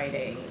on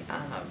Friday.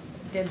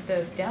 Did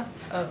the death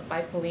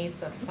by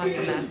police of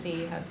Sonia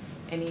Massey have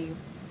any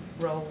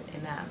role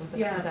in that? Was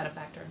that a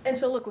factor? And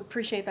so look, we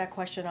appreciate that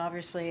question,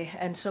 obviously.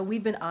 And so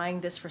we've been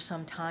eyeing this for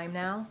some time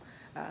now.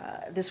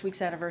 This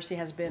week's anniversary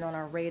has been on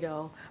our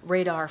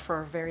radar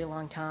for a very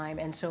long time.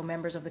 And so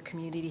members of the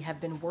community have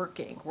been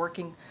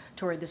working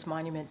toward this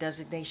monument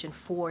designation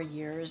for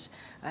years.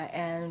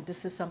 And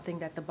this is something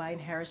that the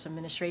Biden-Harris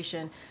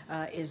administration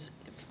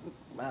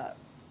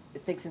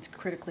thinks it's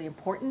critically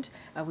important.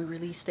 We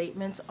released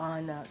statements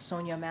on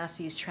Sonia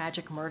Massey's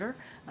tragic murder.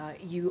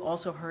 You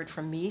also heard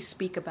from me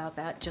speak about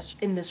that just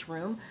in this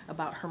room,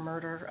 about her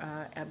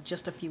murder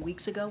just a few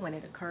weeks ago when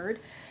it occurred.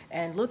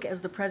 And look,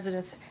 as the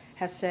president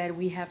has said,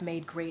 we have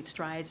made great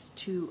strides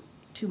to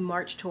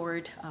march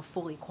toward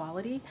full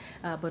equality,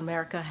 but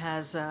America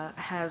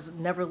has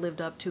never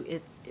lived up to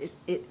it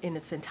in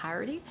its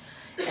entirety.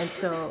 And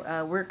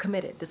so we're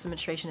committed. This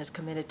administration is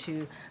committed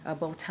to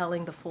both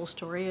telling the full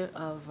story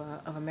of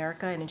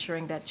America and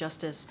ensuring that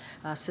justice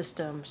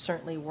system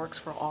certainly works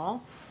for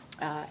all.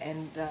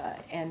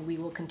 And we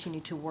will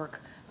continue to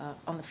work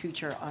on the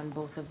future on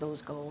both of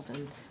those goals.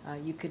 And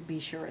you could be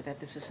sure that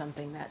this is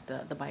something that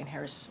the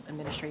Biden-Harris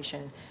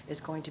administration is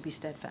going to be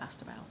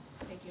steadfast about.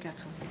 Thank you. Got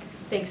some.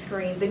 Thanks,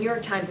 Karine. The New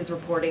York Times is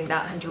reporting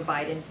that Hunter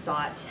Biden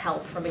sought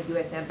help from a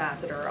U.S.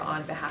 ambassador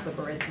on behalf of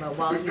Burisma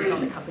while he was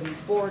on the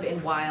company's board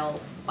and while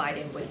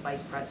Biden was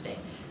vice president.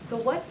 So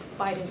what's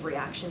Biden's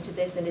reaction to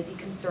this, and is he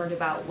concerned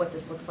about what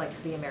this looks like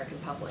to the American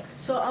public?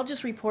 So I'll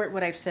just report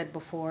what I've said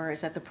before,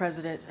 is that the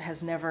president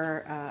has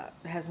never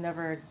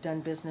done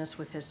business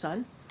with his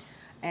son,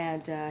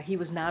 and he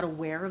was not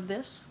aware of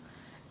this.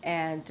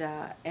 And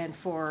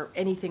for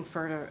anything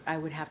further, I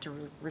would have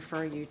to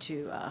refer you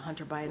to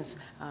Hunter Biden's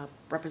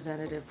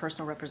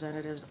personal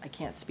representatives. I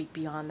can't speak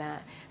beyond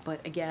that.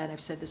 But again, I've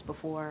said this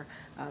before,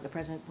 the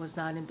president was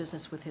not in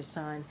business with his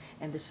son,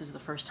 and this is the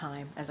first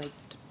time,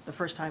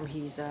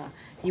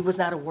 he was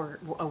not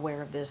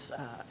aware of this.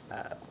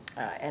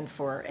 And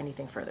for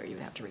anything further, you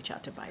would have to reach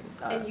out to Biden.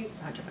 And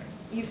Hunter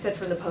Biden. You've said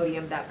from the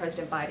podium that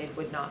President Biden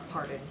would not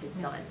pardon his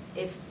son.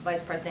 If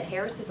Vice President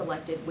Harris is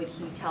elected, would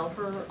he tell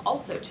her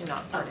also to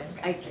not pardon?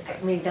 I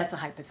mean, that's a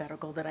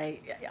hypothetical that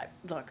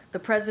look, the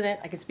president,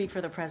 I can speak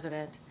for the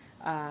president,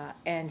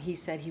 and he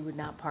said he would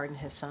not pardon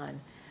his son.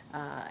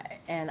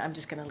 And I'm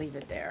just going to leave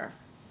it there.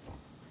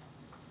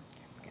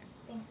 Okay.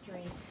 Thanks,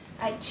 Karine.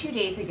 2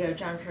 days ago,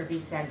 John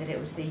Kirby said that it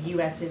was the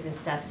U.S.'s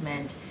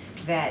assessment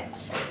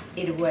that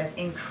it was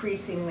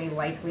increasingly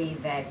likely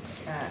that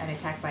an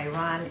attack by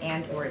Iran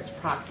and or its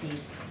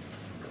proxies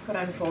could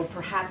unfold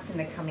perhaps in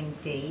the coming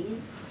days.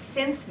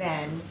 Since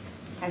then,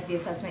 has the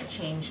assessment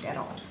changed at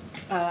all?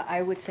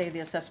 I would say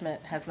the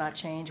assessment has not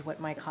changed. What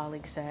my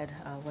colleague said,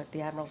 what the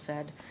Admiral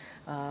said,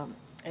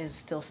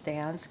 still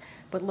stands.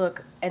 But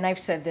look, and I've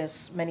said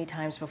this many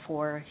times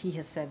before, he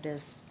has said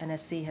this,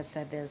 NSC has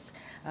said this,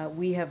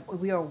 we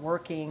are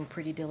working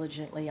pretty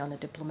diligently on the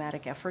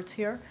diplomatic efforts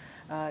here.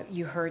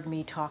 You heard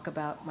me talk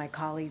about my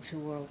colleagues who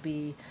will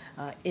be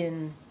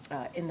in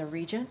the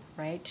region,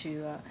 right,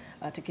 to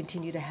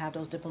continue to have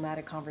those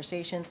diplomatic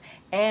conversations.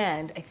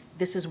 And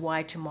this is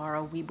why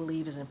tomorrow we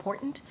believe is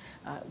important.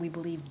 We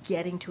believe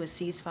getting to a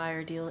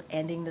ceasefire deal,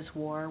 ending this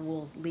war,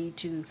 will lead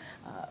to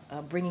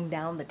bringing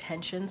down the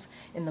tensions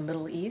in the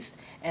Middle East.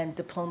 And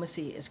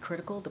diplomacy is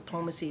critical.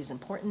 Diplomacy is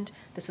important.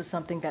 This is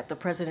something that the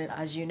president,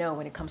 as you know,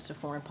 when it comes to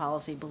foreign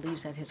policy,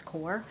 believes at his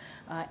core.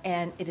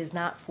 And it is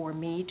not for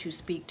me to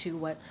speak to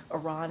what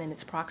Iran and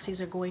its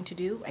proxies are going to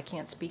do. I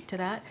can't speak to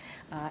that.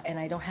 And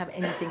I don't have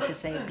anything to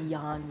say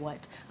beyond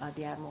what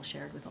the Admiral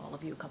shared with all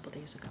of you a couple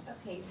days ago.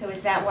 Okay, so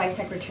is that why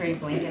Secretary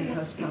Blinken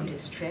postponed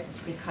his trip,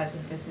 because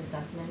of this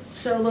assessment?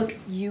 So look,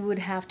 you would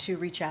have to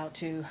reach out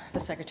to the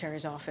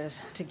Secretary's office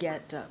to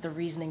get the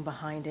reasoning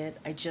behind it.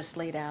 I just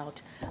laid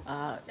out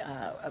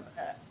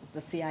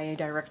the CIA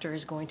director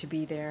is going to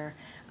be there.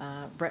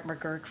 Brett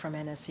McGurk from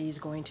NSC is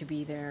going to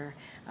be there.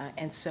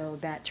 And so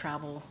that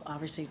travel,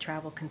 obviously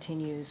travel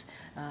continues.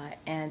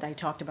 And I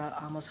talked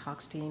about Amos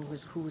Hochstein,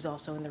 who was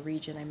also in the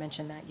region. I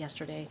mentioned that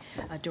yesterday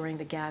during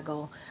the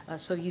gaggle.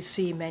 So you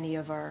see many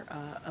of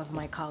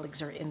my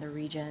colleagues are in the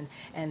region,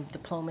 and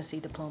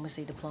diplomacy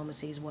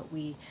is what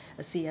we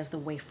see as the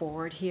way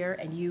forward here.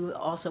 And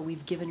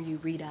we've given you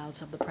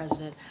readouts of the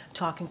president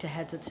talking to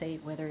heads of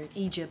state, whether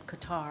Egypt,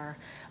 Qatar,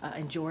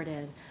 and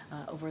Jordan,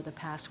 over the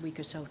past week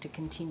or so, to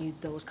continue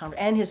those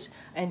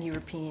and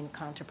European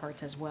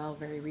counterparts as well.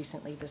 Very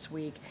recently this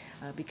week,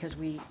 because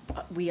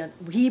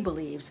he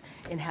believes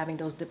in having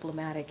those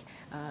diplomatic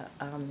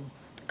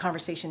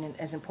conversation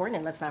as important.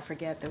 And let's not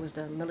forget, there was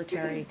the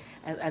military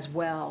as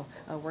well,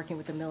 working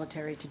with the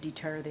military to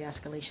deter the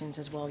escalations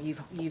as well.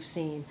 You've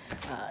seen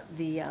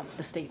the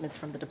statements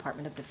from the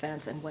Department of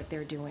Defense and what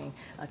they're doing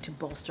to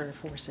bolster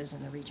forces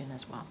in the region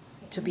as well,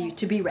 to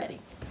be ready.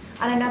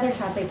 On another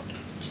topic,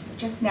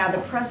 just now, the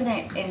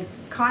president, in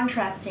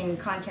contrasting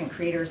content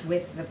creators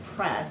with the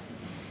press,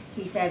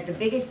 he said the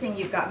biggest thing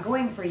you've got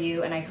going for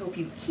you, and I hope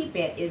you keep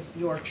it, is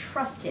you're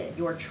trusted,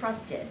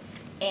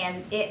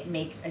 and it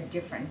makes a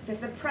difference. Does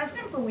the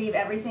president believe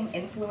everything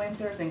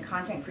influencers and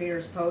content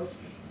creators post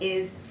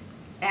is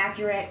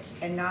accurate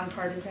and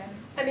nonpartisan?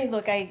 I mean,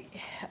 look, I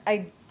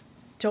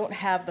don't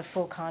have the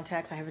full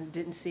context.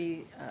 Didn't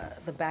see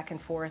the back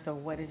and forth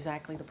of what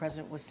exactly the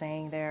president was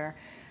saying there.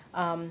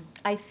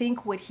 I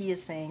think what he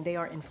is saying, they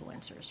are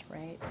influencers,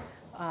 right?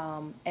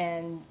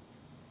 And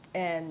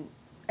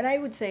I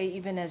would say,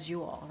 even as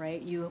you all,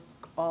 right? You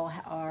all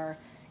are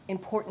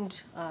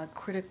important,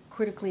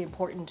 critically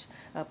important,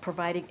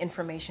 providing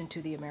information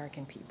to the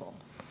American people.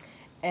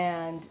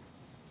 And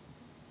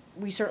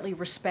we certainly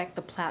respect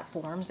the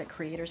platforms that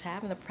creators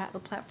have and the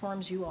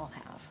platforms you all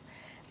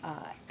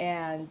have.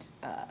 And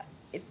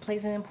it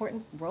plays an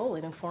important role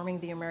in informing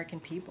the American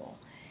people.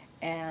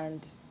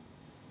 And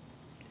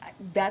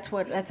that's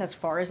as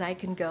far as I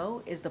can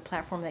go, is the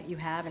platform that you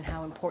have and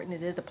how important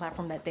it is, the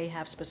platform that they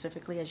have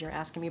specifically, as you're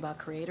asking me about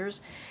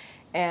creators,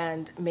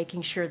 and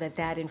making sure that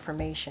that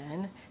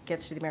information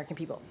gets to the American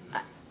people.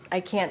 I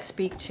can't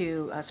speak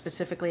to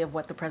specifically of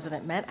what the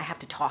president meant. I have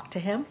to talk to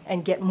him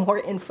and get more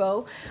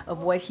info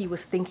of what he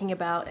was thinking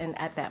about and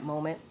at that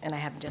moment, and I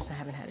haven't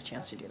had a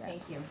chance to do that.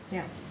 Thank you.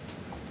 Yeah.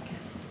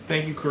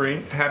 Thank you,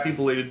 Karine. Happy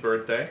belated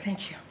birthday.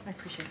 Thank you. I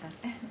appreciate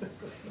that.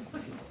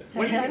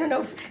 I don't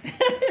know.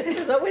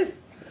 There's always.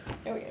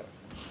 There we go.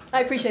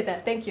 I appreciate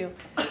that. Thank you.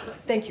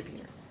 Thank you,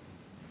 Peter.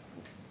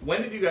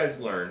 When did you guys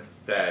learn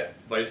that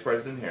Vice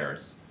President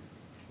Harris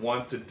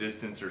wants to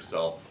distance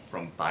herself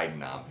from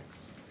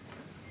Bidenomics?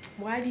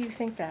 Why do you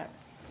think that?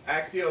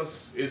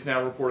 Axios is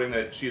now reporting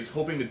that she is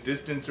hoping to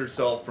distance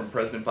herself from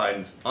President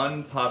Biden's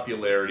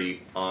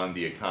unpopularity on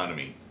the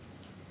economy.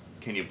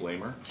 Can you blame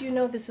her? Do you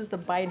know this is the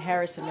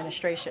Biden-Harris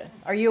administration?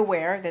 Are you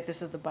aware that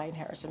this is the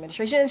Biden-Harris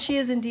administration? And she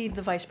is indeed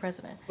the vice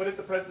president. But if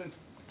the president's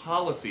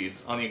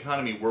policies on the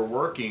economy were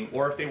working,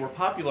 or if they were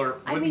popular,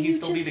 wouldn't he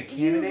still be the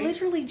candidate? You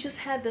literally just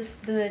had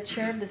the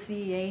chair of the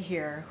CEA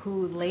here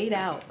who laid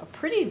out a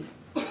pretty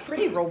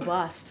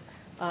robust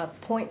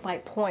point by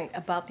point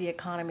about the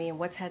economy and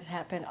what has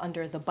happened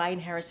under the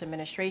Biden-Harris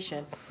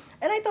administration.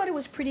 And I thought it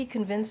was pretty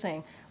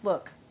convincing.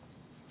 Look,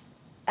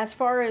 as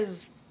far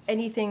as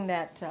anything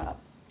that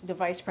the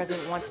vice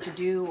president wants to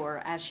do,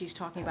 or as she's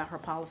talking about her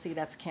policy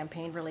that's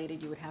campaign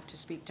related, you would have to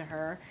speak to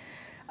her.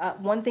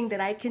 One thing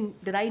that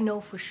I know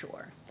for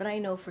sure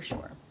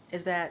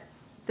is that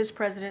this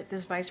president,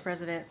 this vice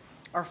president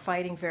are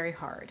fighting very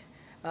hard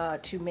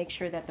to make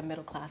sure that the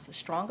middle class is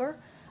stronger.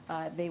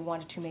 They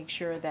wanted to make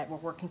sure that we're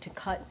working to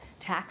cut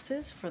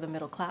taxes for the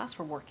middle class,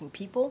 for working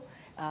people,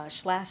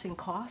 slashing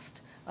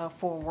cost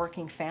for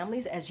working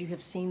families, as you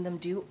have seen them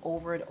do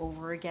over and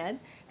over again.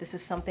 This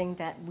is something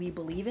that we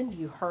believe in.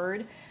 You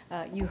heard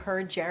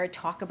Jared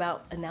talk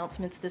about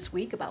announcements this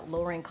week about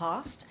lowering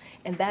cost,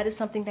 and that is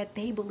something that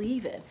they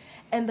believe in.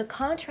 And the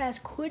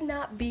contrast could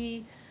not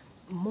be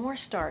more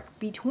stark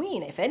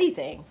between, if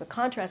anything, the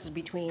contrast is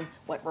between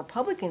what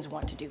Republicans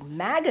want to do,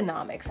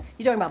 MAGAnomics.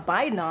 You're talking about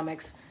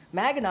Bidenomics.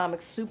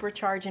 MAGAnomics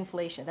supercharge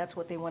inflation. That's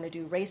what they want to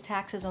do. Raise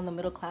taxes on the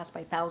middle class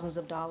by thousands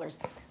of dollars.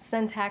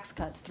 Send tax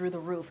cuts through the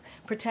roof.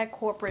 Protect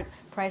corporate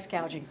price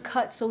gouging.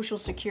 Cut Social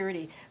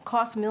Security.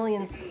 Cost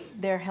millions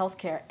their health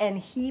care. And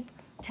heap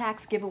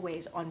tax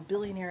giveaways on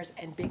billionaires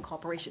and big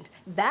corporations.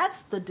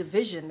 That's the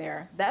division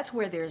there. That's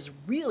where there's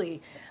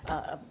really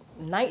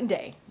night and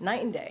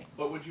day.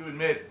 But would you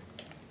admit,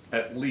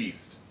 at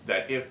least,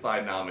 that if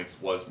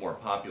Bidenomics was more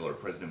popular,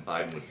 President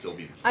Biden would still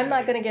be the candidate? I'm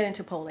not going to get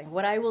into polling.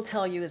 What I will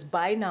tell you is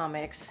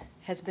Bidenomics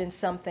has been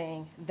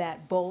something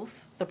that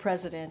both the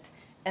president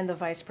and the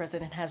vice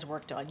president has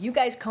worked on. You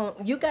guys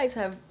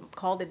have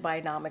called it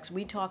Bidenomics.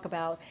 We talk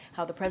about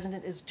how the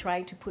president is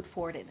trying to put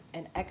forward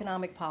an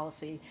economic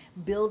policy,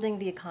 building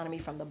the economy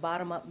from the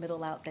bottom up,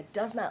 middle out, that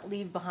does not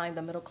leave behind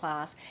the middle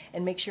class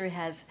and make sure it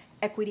has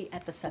equity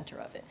at the center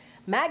of it.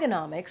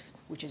 MAGAnomics,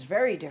 which is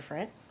very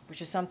different,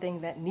 which is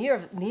something that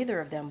neither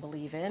of them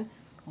believe in,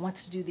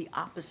 wants to do the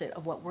opposite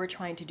of what we're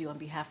trying to do on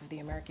behalf of the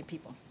American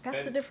people.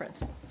 That's the And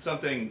difference.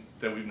 Something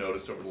that we've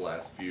noticed over the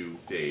last few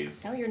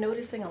days, Now you're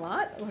noticing a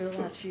lot over the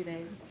last few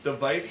days. the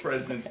vice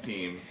president's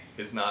team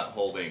is not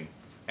holding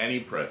any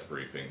press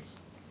briefings.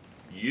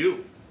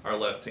 You are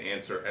left to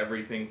answer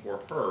everything for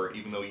her,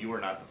 even though you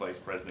are not the vice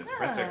president's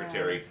press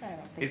secretary. I don't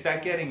think Is that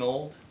so. getting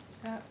old?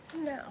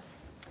 No.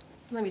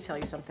 Let me tell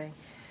you something.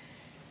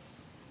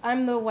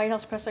 I'm the White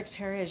House press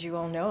secretary, as you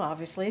all know,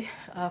 obviously,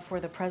 for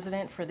the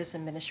president, for this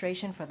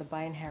administration, for the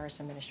Biden-Harris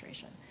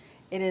administration.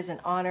 It is an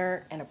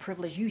honor and a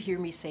privilege. You hear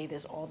me say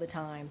this all the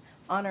time.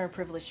 Honor and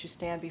privilege to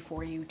stand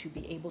before you to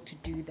be able to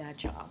do that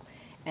job.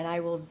 And I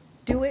will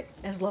do it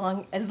as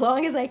long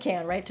as I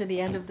can, right, to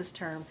the end of this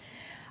term.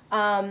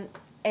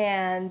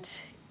 And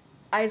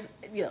as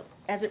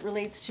it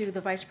relates to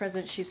the vice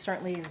president, she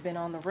certainly has been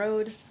on the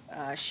road.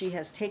 She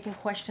has taken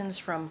questions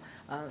from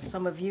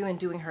some of you in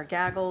doing her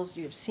gaggles.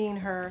 You have seen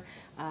her.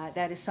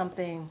 That is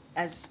something,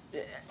 as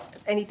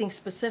anything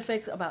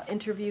specific about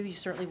interview, you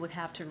certainly would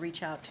have to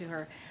reach out to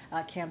her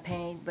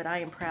campaign. But I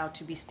am proud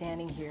to be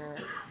standing here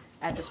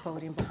at this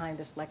podium behind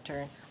this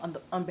lectern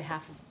on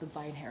behalf of the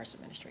Biden-Harris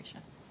administration.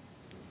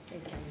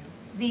 Thank you.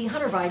 The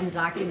Hunter Biden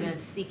document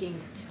seeking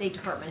State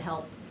Department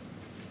help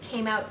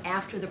came out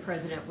after the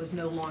president was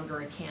no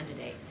longer a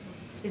candidate.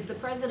 Is the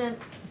president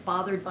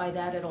bothered by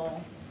that at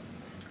all?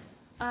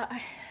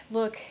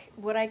 Look,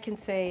 what I can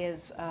say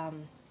is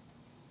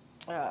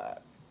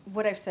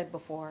what I've said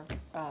before.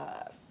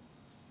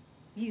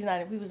 He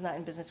was not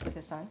in business with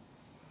his son.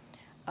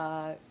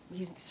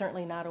 He's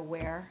certainly not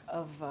aware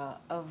of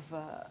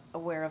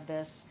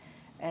this.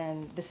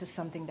 And this is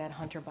something that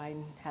Hunter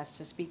Biden has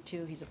to speak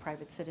to. He's a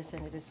private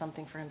citizen. It is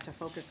something for him to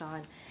focus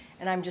on.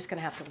 And I'm just going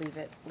to have to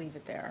leave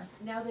it there.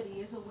 Now that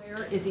he is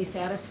aware, is he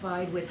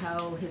satisfied with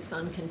how his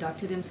son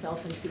conducted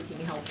himself in seeking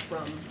help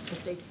from the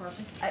State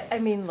Department? I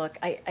mean, look,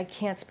 I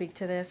can't speak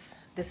to this.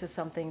 This is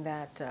something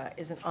that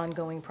is an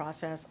ongoing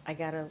process. I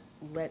got to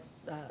let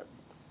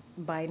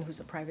Biden, who's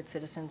a private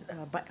citizen,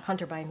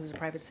 Hunter Biden, who's a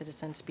private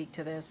citizen, speak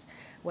to this.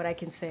 What I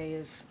can say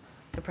is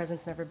the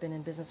president's never been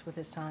in business with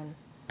his son.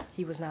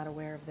 He was not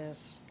aware of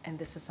this, and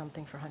this is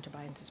something for Hunter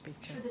Biden to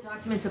speak to. Should the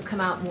documents have come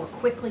out more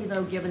quickly,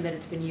 though, given that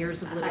it's been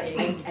years of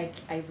litigation?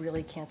 I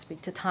really can't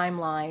speak to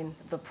timeline.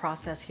 The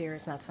process here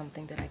is not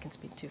something that I can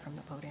speak to from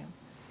the podium.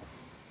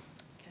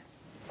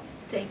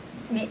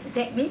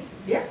 Thank me?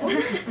 Yeah.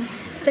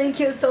 Thank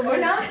you so much.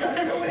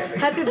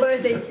 Happy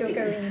birthday to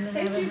Karine.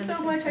 Thank you so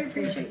much. I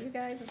appreciate you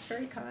guys. It's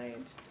very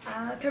kind.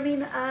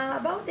 Karine,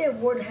 about the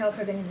World Health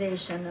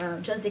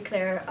Organization just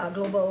declared a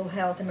global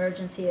health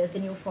emergency as the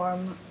new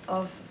form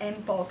of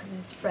Mpox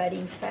is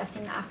spreading fast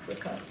in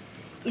Africa.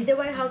 Is the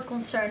White House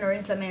concerned or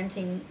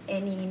implementing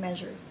any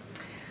measures?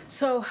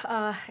 So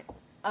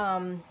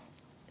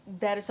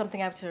that is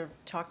something I have to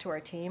talk to our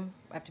team.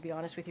 I have to be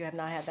honest with you. I have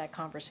not had that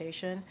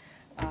conversation.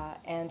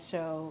 And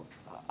so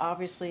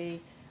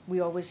obviously we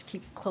always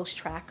keep close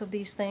track of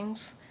these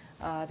things.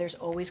 There's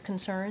always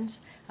concerns,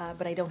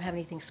 but I don't have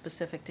anything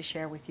specific to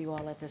share with you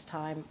all at this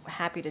time.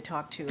 Happy to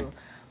talk to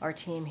our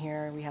team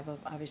here. We have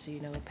obviously,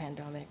 a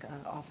pandemic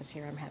office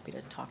here. I'm happy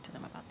to talk to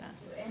them about that.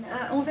 And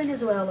on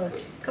Venezuela,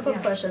 a couple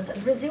of questions.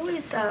 Brazil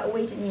is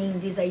weighing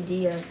this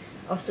idea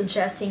of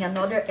suggesting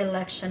another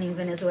election in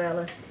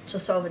Venezuela to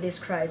solve this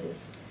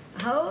crisis.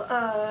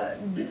 How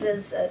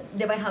does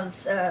the White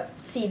House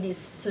see this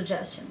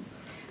suggestion?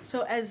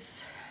 So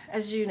as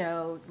you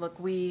know, look,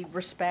 we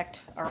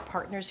respect our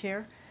partners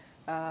here.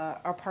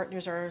 Our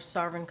partners are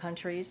sovereign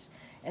countries,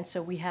 and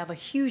so we have a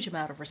huge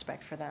amount of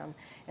respect for them.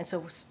 And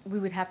so we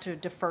would have to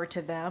defer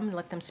to them,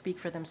 let them speak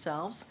for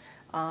themselves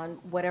on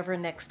whatever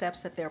next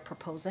steps that they're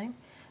proposing.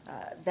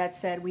 That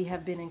said, we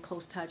have been in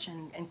close touch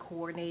and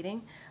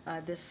coordinating.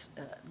 This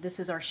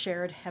is our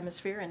shared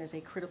hemisphere and is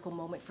a critical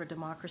moment for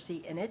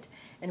democracy in it,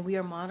 and we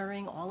are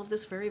monitoring all of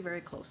this very,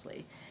 very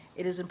closely.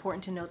 It is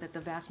important to note that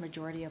the vast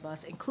majority of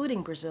us,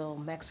 including Brazil,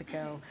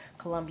 Mexico,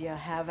 Colombia,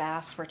 have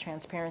asked for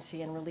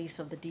transparency and release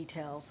of the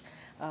details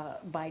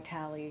by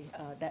tally,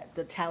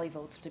 the tally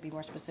votes to be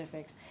more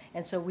specific.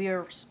 And so we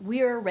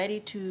are ready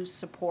to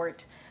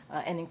support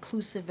an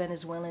inclusive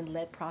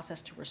Venezuelan-led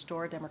process to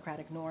restore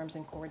democratic norms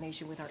in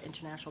coordination with our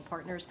international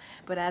partners.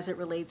 But as it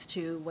relates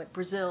to what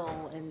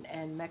Brazil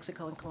and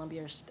Mexico and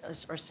Colombia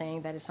are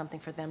saying, that is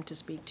something for them to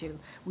speak to.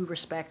 We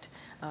respect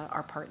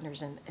our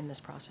partners in this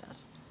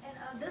process.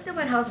 Does the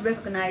White House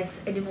recognize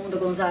Edmundo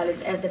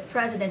Gonzalez as the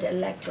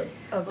president-elect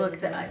of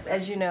Venezuela?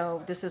 As you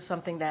know, this is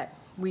something that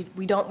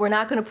we're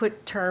not going to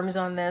put terms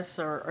on this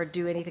or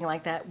do anything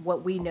like that.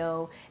 What we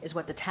know is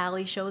what the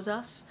tally shows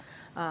us,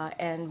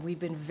 and we've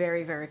been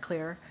very, very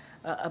clear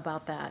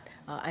about that.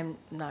 I'm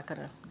not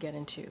going to get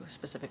into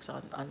specifics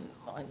on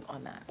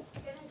that.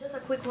 Just a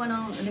quick one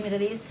on the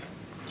Middle East.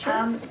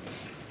 Sure.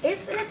 Is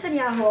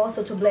Netanyahu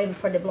also to blame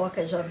for the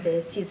blockage of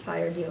the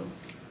ceasefire deal?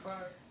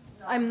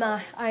 I'm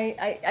not.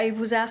 I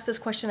was asked this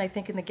question, I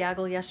think, in the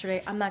gaggle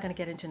yesterday. I'm not going to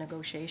get into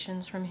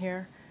negotiations from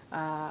here.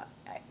 I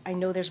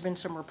know there's been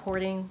some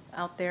reporting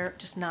out there.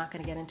 Just not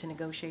going to get into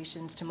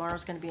negotiations.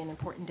 Tomorrow's going to be an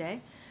important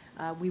day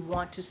We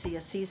want to see a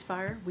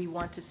ceasefire. We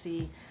want to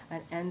see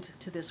an end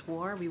to this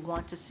war. We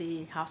want to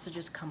see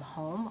hostages come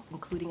home,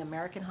 including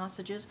American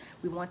hostages.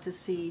 We want to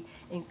see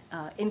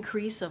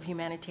increase of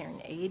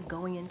humanitarian aid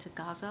going into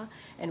Gaza.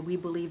 And we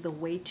believe the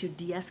way to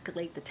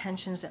de-escalate the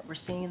tensions that we're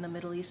seeing in the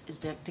Middle East is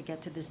to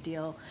get to this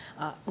deal.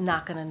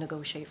 Not going to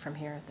negotiate from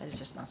here. That is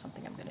just not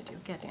something I'm going to do.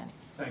 Go ahead, Danny.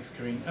 Thanks,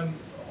 Karine.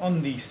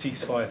 On the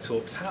ceasefire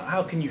talks,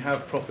 how can you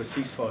have proper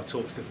ceasefire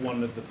talks if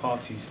one of the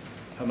parties,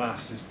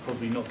 Hamas, is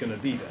probably not going to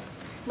be there?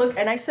 Look,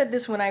 and I said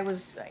this when I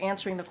was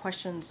answering the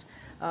question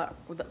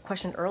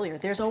earlier,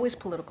 there's always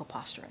political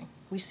posturing.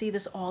 We see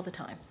this all the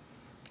time,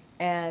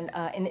 and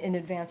in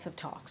advance of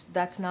talks.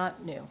 That's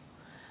not new.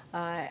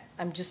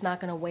 I'm just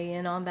not going to weigh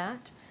in on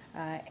that.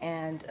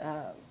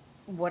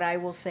 What I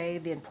will say,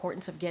 the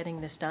importance of getting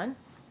this done.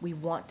 We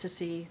want to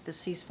see the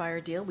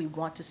ceasefire deal. We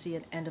want to see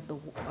an end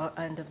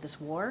of this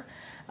war.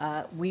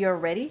 We are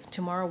ready.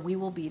 Tomorrow we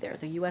will be there.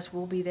 The U.S.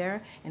 will be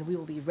there, and we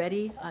will be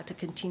ready to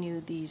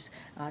continue these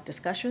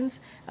discussions.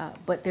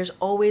 But there's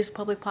always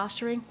public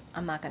posturing.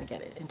 I'm not going to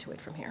get into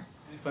it from here.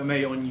 If I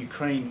may, on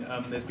Ukraine,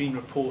 there's been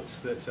reports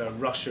that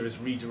Russia is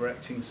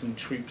redirecting some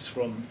troops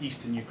from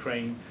eastern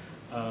Ukraine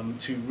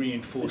to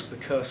reinforce the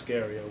Kursk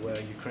area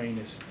where Ukraine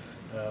is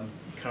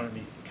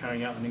currently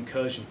carrying out an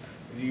incursion.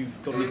 Have you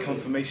got any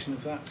confirmation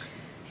of that?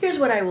 Here's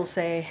what I will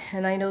say,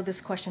 and I know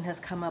this question has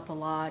come up a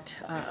lot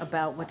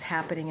about what's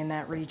happening in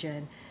that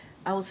region.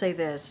 I will say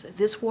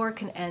this war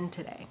can end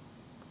today.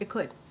 It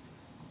could,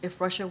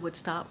 if Russia would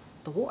stop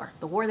the war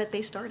that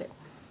they started.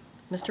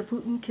 Mr.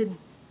 Putin could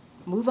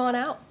move on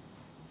out,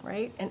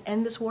 right, and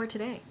end this war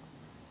today.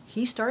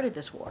 He started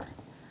this war,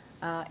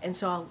 and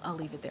so I'll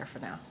leave it there for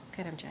now.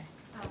 Okay, MJ.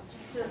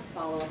 Just to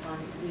follow up on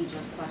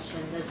Legion's question,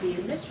 does the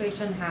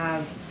administration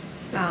have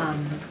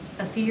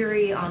a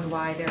theory on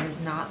why there has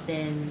not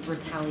been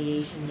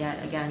retaliation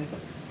yet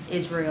against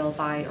Israel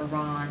by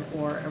Iran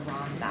or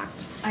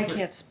Iran-backed?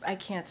 I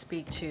can't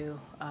speak to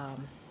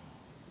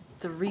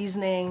the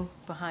reasoning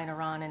behind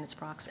Iran and its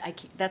proxy.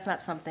 That's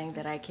not something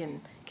that I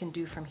can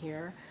do from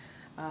here.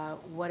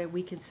 What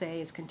we can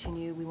say is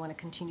we want to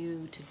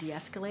continue to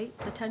de-escalate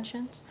the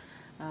tensions.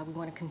 We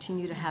want to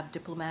continue to have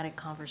diplomatic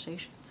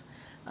conversations.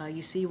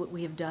 You see what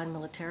we have done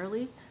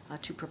militarily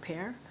to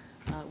prepare.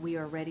 We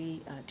are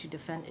ready to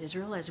defend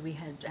Israel as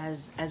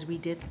we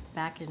did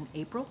back in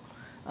April,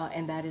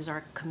 and that is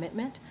our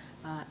commitment.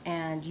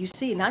 And you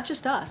see, not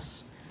just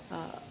us,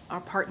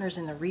 our partners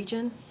in the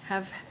region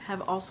have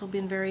also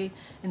been very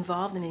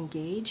involved and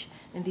engaged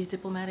in these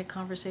diplomatic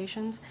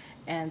conversations.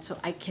 And so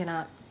I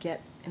cannot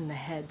get in the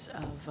head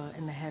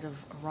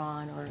of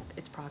Iran or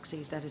its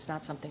proxies. That is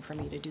not something for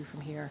me to do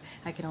from here.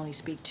 I can only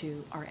speak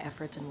to our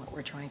efforts and what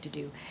we're trying to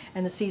do.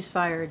 And the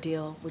ceasefire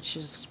deal, which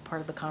is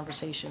part of the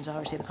conversations,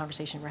 obviously the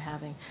conversation we're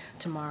having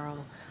tomorrow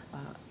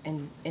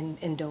in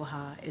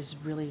Doha, is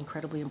really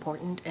incredibly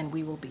important, and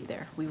we will be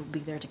there. We will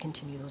be there to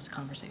continue those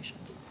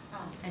conversations.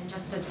 And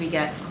just as we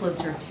get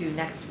closer to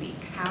next week,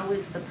 how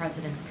is the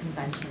president's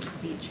convention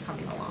speech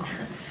coming along?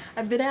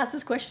 I've been asked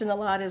this question a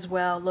lot as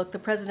well. Look, the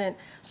president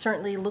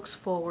certainly looks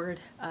forward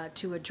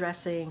to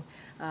addressing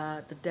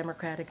the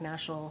Democratic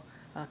National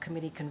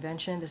Committee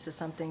convention. This is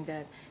something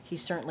that he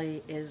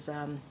certainly is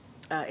going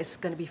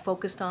to be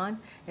focused on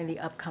in the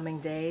upcoming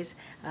days.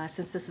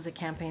 Since this is a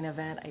campaign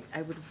event,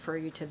 I would refer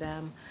you to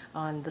them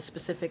on the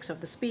specifics of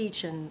the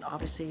speech and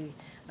obviously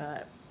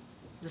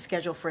the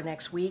schedule for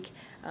next week.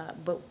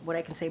 But what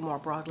I can say more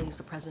broadly is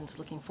the president's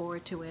looking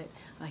forward to it.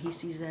 He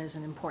sees it as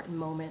an important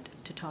moment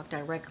to talk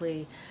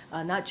directly,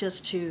 not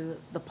just to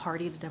the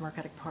party, the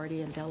Democratic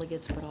Party and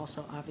delegates, but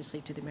also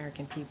obviously to the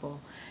American people.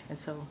 And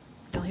so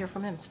you'll hear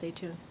from him. Stay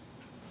tuned.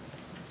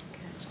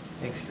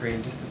 Thanks,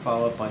 Karine. Just to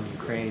follow up on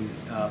Ukraine,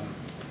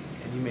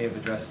 and you may have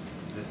addressed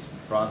this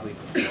broadly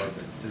before,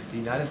 but does the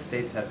United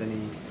States have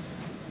any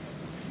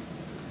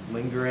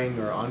lingering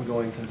or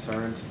ongoing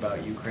concerns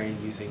about Ukraine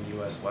using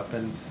U.S.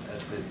 weapons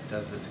as it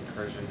does this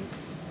incursion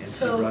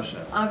into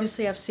Russia?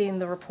 Obviously, I've seen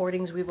the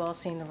reportings. We've all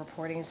seen the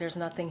reportings. There's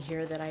nothing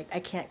here that I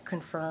can't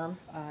confirm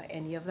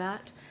any of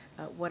that.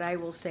 What I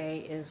will say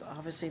is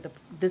obviously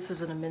this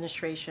is an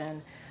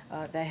administration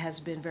that has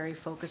been very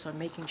focused on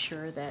making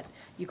sure that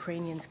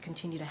Ukrainians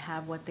continue to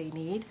have what they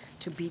need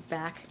to beat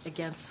back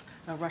against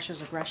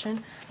Russia's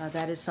aggression.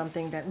 That is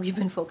something that we've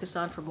been focused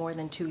on for more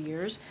than 2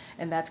 years,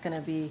 and that's going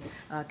to be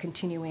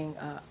continuing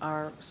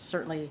our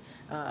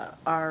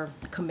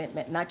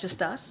commitment, not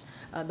just us,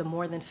 the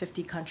more than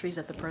 50 countries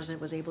that the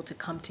president was able to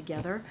come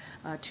together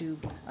to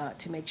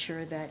make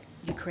sure that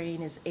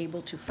Ukraine is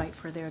able to fight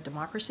for their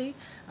democracy.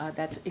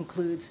 That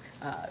includes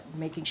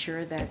making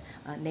sure that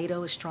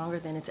NATO is stronger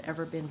than it's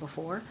ever been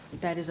before.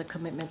 That is a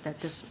commitment that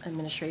this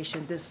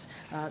administration,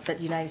 that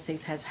the United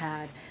States has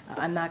had.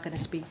 I'm not going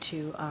to speak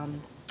to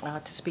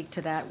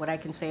that. What I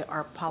can say,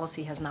 our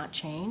policy has not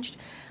changed,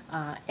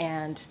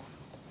 and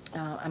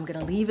I'm going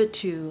to leave it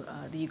to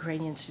the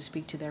Ukrainians to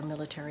speak to their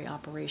military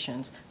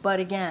operations. But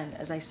again,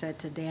 as I said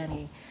to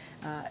Danny,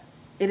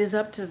 it is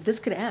up to, this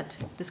could end.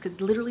 This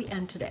could literally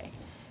end today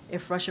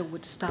if Russia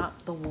would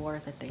stop the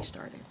war that they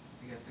started.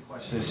 guess the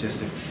question is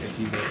just if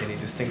you make any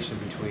distinction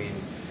between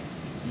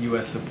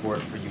U.S.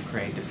 support for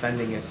Ukraine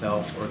defending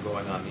itself or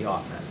going on the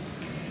offense.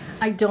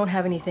 I don't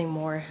have anything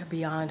more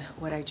beyond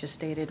what I just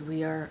stated.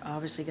 We are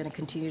obviously going to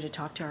continue to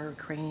talk to our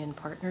Ukrainian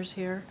partners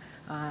here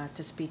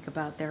to speak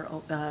about their,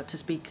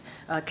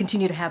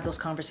 continue to have those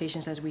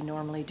conversations as we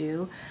normally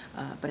do,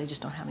 but I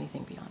just don't have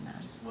anything beyond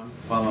that. Just one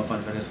follow-up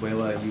on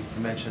Venezuela. You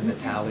mentioned the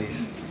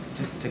tallies.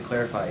 Just to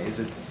clarify, is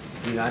it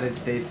the United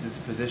States'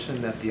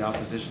 position that the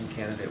opposition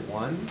candidate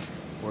won,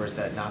 or is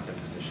that not the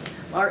position?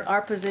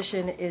 Our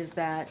position is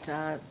that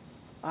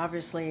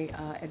obviously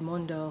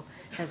Edmundo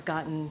has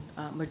gotten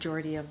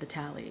majority of the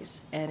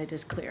tallies, and it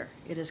is clear.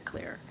 It is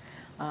clear.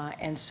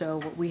 And so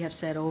what we have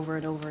said over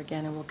and over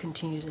again, and will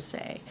continue to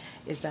say,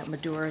 is that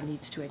Maduro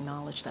needs to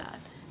acknowledge that.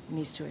 He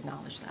needs to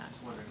acknowledge that. I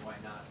was wondering why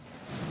not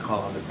call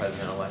on the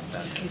president-elect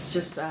then? It's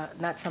just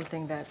not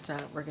something that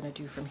we're going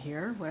to do from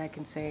here. What I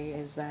can say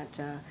is that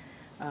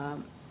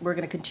we're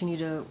going to continue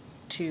to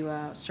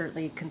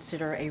certainly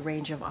consider a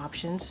range of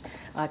options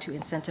to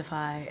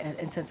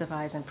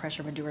incentivize and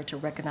pressure Maduro to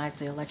recognize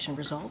the election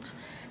results,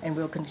 and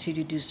we'll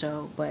continue to do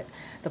so. But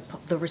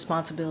the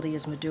responsibility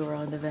is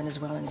Maduro and the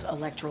Venezuelans'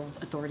 electoral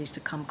authorities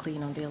to come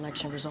clean on the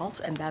election results,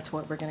 and that's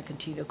what we're going to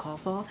continue to call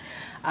for.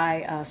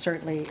 I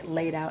certainly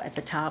laid out at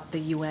the top the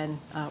UN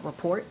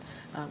report,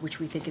 which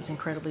we think is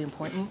incredibly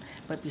important.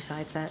 But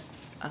besides that,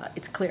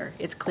 it's clear.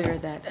 It's clear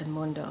that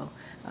Edmundo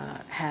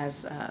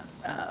has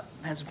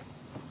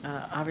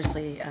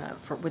obviously,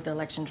 with the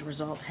elections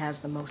results, has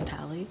the most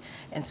tally,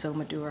 and so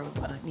Maduro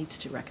needs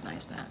to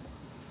recognize that.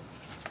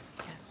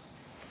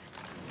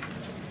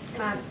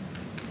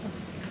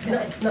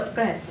 No,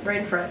 go ahead, right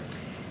in front.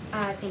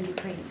 Thank you,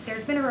 Karine.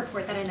 There's been a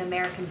report that an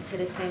American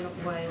citizen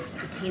was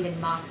detained in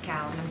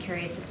Moscow, and I'm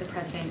curious if the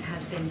president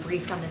has been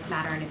briefed on this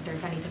matter and if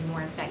there's anything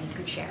more that you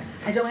could share.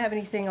 I don't have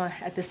anything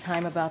at this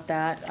time about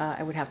that.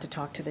 I would have to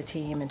talk to the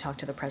team and talk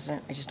to the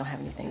president. I just don't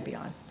have anything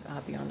beyond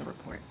the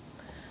report.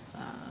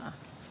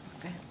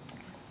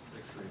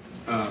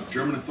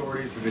 German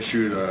authorities have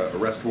issued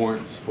arrest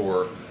warrants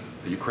for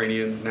a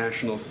Ukrainian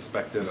national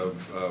suspected of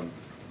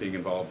being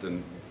involved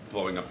in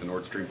blowing up the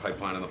Nord Stream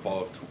pipeline in the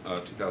fall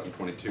of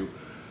 2022.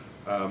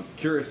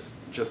 Curious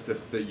just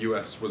if the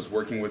U.S. was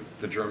working with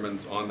the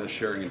Germans on this,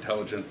 sharing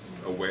intelligence,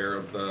 aware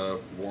of the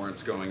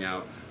warrants going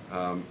out,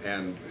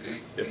 and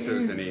if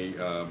there's any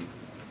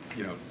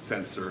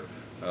sense or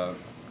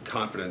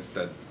confidence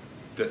that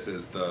this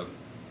is the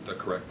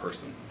correct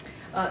person.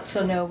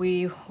 So no,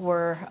 we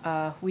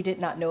did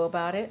not know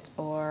about it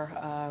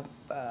or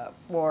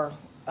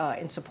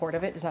in support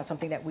of it. It's not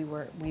something that we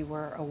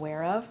were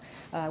aware of.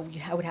 I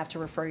would have to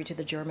refer you to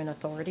the German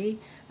authority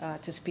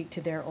to speak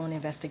to their own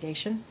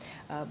investigation.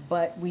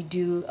 But we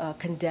do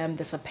condemn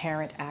this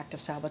apparent act of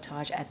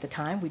sabotage at the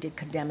time. We did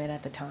condemn it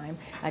at the time.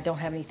 I don't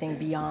have anything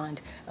beyond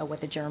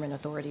what the German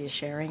authority is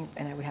sharing,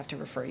 and I would have to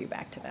refer you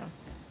back to them.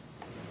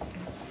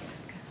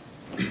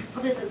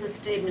 Other than the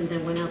statement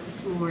that went out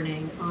this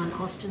morning on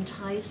Austin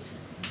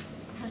Tice,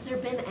 has there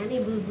been any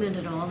movement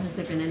at all? Has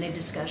there been any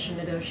discussion,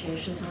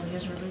 negotiations on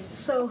his release?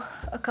 So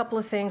a couple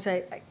of things.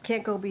 I'm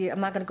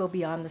not going to go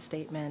beyond the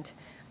statement.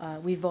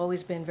 We've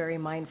always been very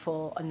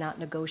mindful of not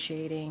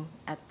negotiating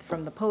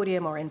from the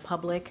podium or in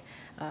public.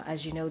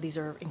 As you know, these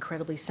are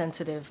incredibly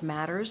sensitive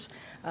matters.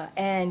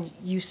 And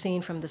you've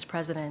seen from this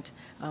president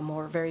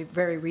very,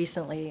 very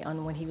recently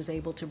on when he was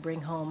able to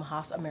bring home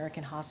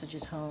American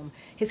hostages home,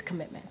 his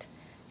commitment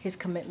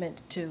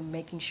to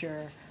making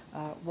sure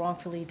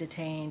wrongfully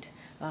detained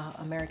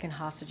American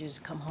hostages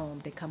come home.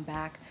 They come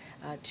back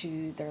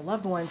to their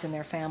loved ones and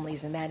their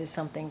families, and that is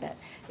something that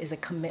is a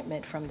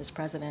commitment from this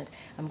president.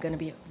 I'm going to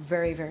be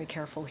very, very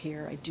careful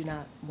here. I do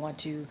not want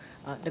to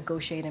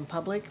negotiate in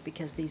public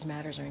because these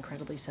matters are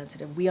incredibly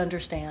sensitive. We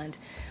understand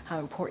how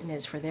important it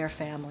is for their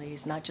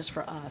families, not just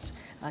for us,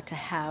 to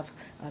have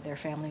their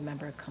family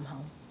member come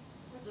home.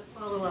 As a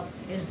follow-up,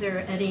 has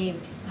there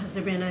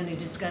been any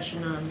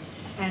discussion on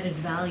added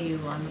value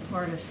on the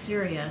part of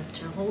Syria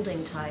to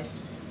holding Tice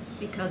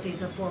because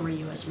he's a former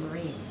U.S.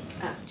 Marine?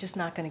 Just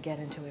not going to get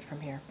into it from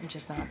here. I'm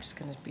just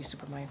going to be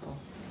super mindful.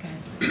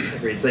 Okay.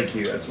 Great, thank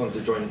you. I just wanted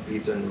to join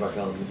Peter and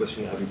Raquel in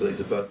wishing you a happy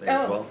belated birthday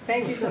as well.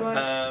 Thank you so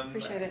much.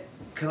 Appreciate it.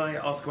 Can I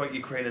ask about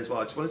Ukraine as well?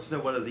 I just wanted to know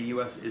whether the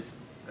U.S.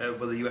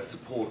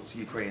 supports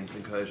Ukraine's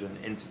incursion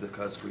into the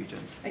Kursk region.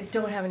 I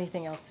don't have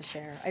anything else to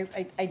share.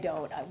 I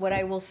don't. What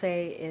I will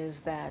say is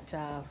that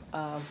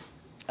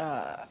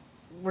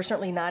we're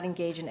certainly not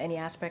engaged in any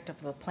aspect of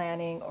the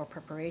planning or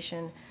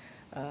preparation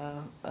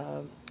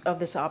of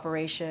this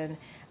operation,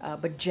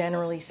 but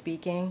generally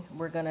speaking,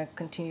 we're going to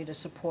continue to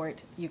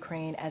support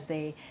Ukraine as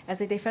they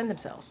defend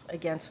themselves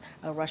against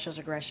Russia's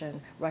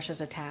aggression,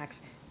 Russia's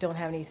attacks. Don't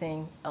have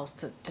anything else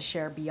to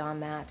share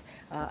beyond that.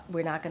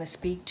 We're not going to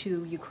speak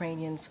to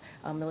Ukrainians'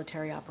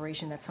 military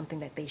operation. That's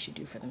something that they should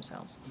do for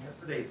themselves.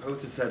 Yesterday,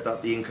 POTUS said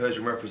that the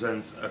incursion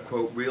represents a,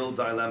 quote, real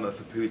dilemma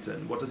for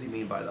Putin. What does he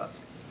mean by that?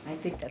 I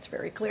think that's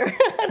very clear.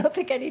 I don't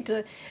think I need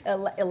to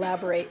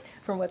elaborate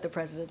from what the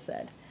president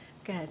said.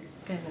 Go ahead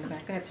in the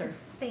back. Go ahead, sir.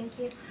 Thank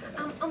you.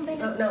 No, go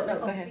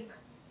ahead.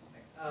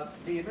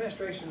 The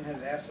administration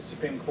has asked the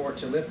Supreme Court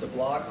to lift a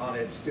block on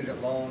its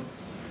student loan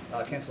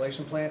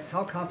cancellation plans.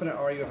 How confident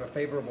are you of a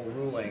favorable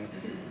ruling,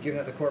 given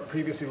that the court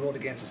previously ruled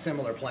against a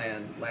similar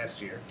plan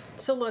last year?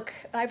 So look,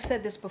 I've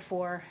said this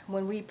before,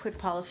 when we put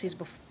policies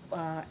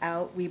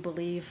out, we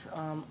believe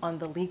on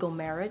the legal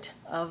merit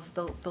of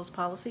those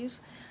policies.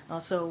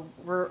 So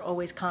we're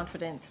always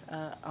confident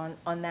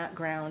on that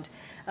ground.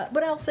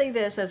 But I'll say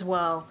this as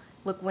well.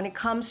 Look, when it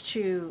comes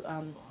to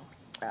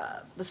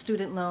the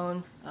student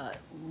loan,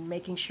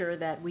 making sure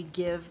that we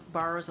give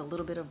borrowers a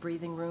little bit of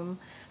breathing room.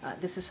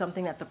 This is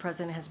something that the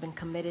president has been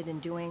committed in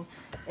doing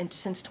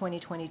since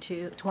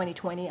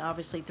 2020,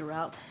 obviously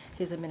throughout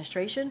his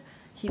administration.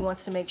 He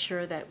wants to make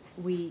sure that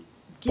we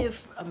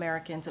give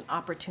Americans an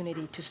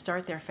opportunity to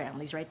start their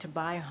families, right, to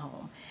buy a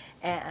home.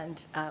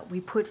 And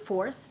we put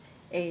forth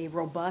a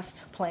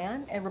robust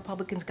plan, and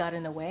Republicans got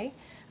in the way.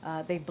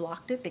 They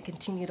blocked it, they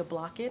continue to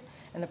block it,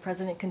 and the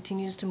president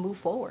continues to move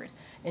forward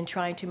in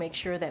trying to make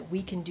sure that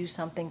we can do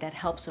something that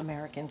helps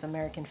Americans,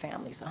 American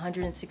families.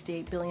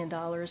 $168 billion,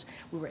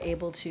 we were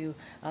able to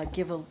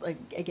give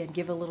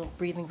a little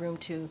breathing room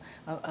to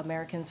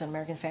Americans and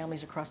American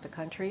families across the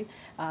country,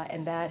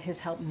 and that has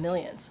helped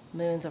millions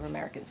of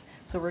Americans.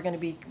 So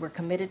we're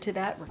committed to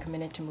that, we're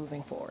committed to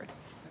moving forward.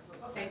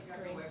 Thanks,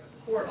 Karine.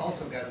 The court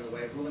also got in the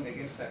way, ruling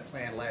against that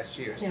plan last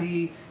year. Yeah. Is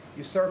he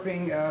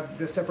usurping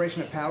the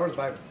separation of powers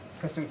by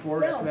pressing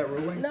forward after that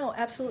ruling? No,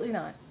 absolutely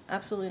not.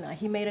 Absolutely not.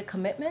 He made a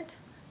commitment.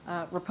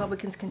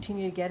 Republicans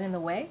continue to get in the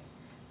way.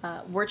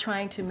 We're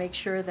trying to make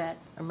sure that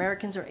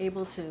Americans are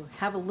able to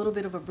have a little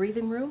bit of a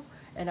breathing room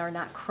and are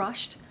not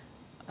crushed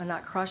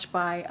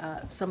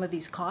by some of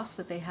these costs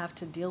that they have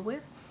to deal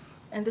with.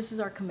 And this is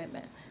our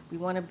commitment. We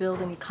want to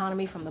build an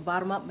economy from the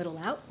bottom up, middle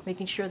out,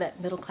 making sure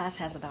that middle class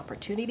has an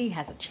opportunity,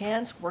 has a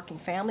chance, working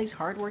families,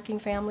 hardworking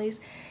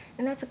families.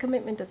 And that's a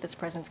commitment that this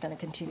president's going to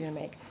continue to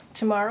make.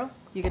 Tomorrow,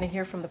 you're going to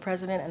hear from the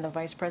president and the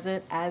vice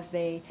president as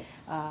they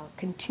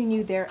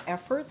continue their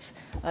efforts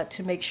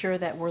to make sure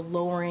that we're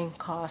lowering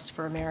costs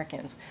for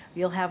Americans.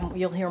 You'll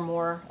hear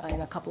more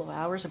in a couple of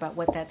hours about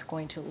what that's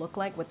going to look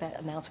like, what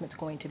that announcement's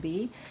going to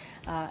be.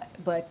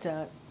 But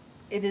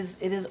it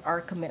is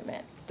our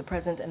commitment, the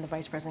president and the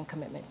vice president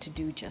commitment, to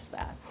do just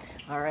that.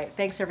 All right,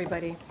 thanks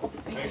everybody.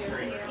 Thanks,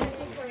 Karine.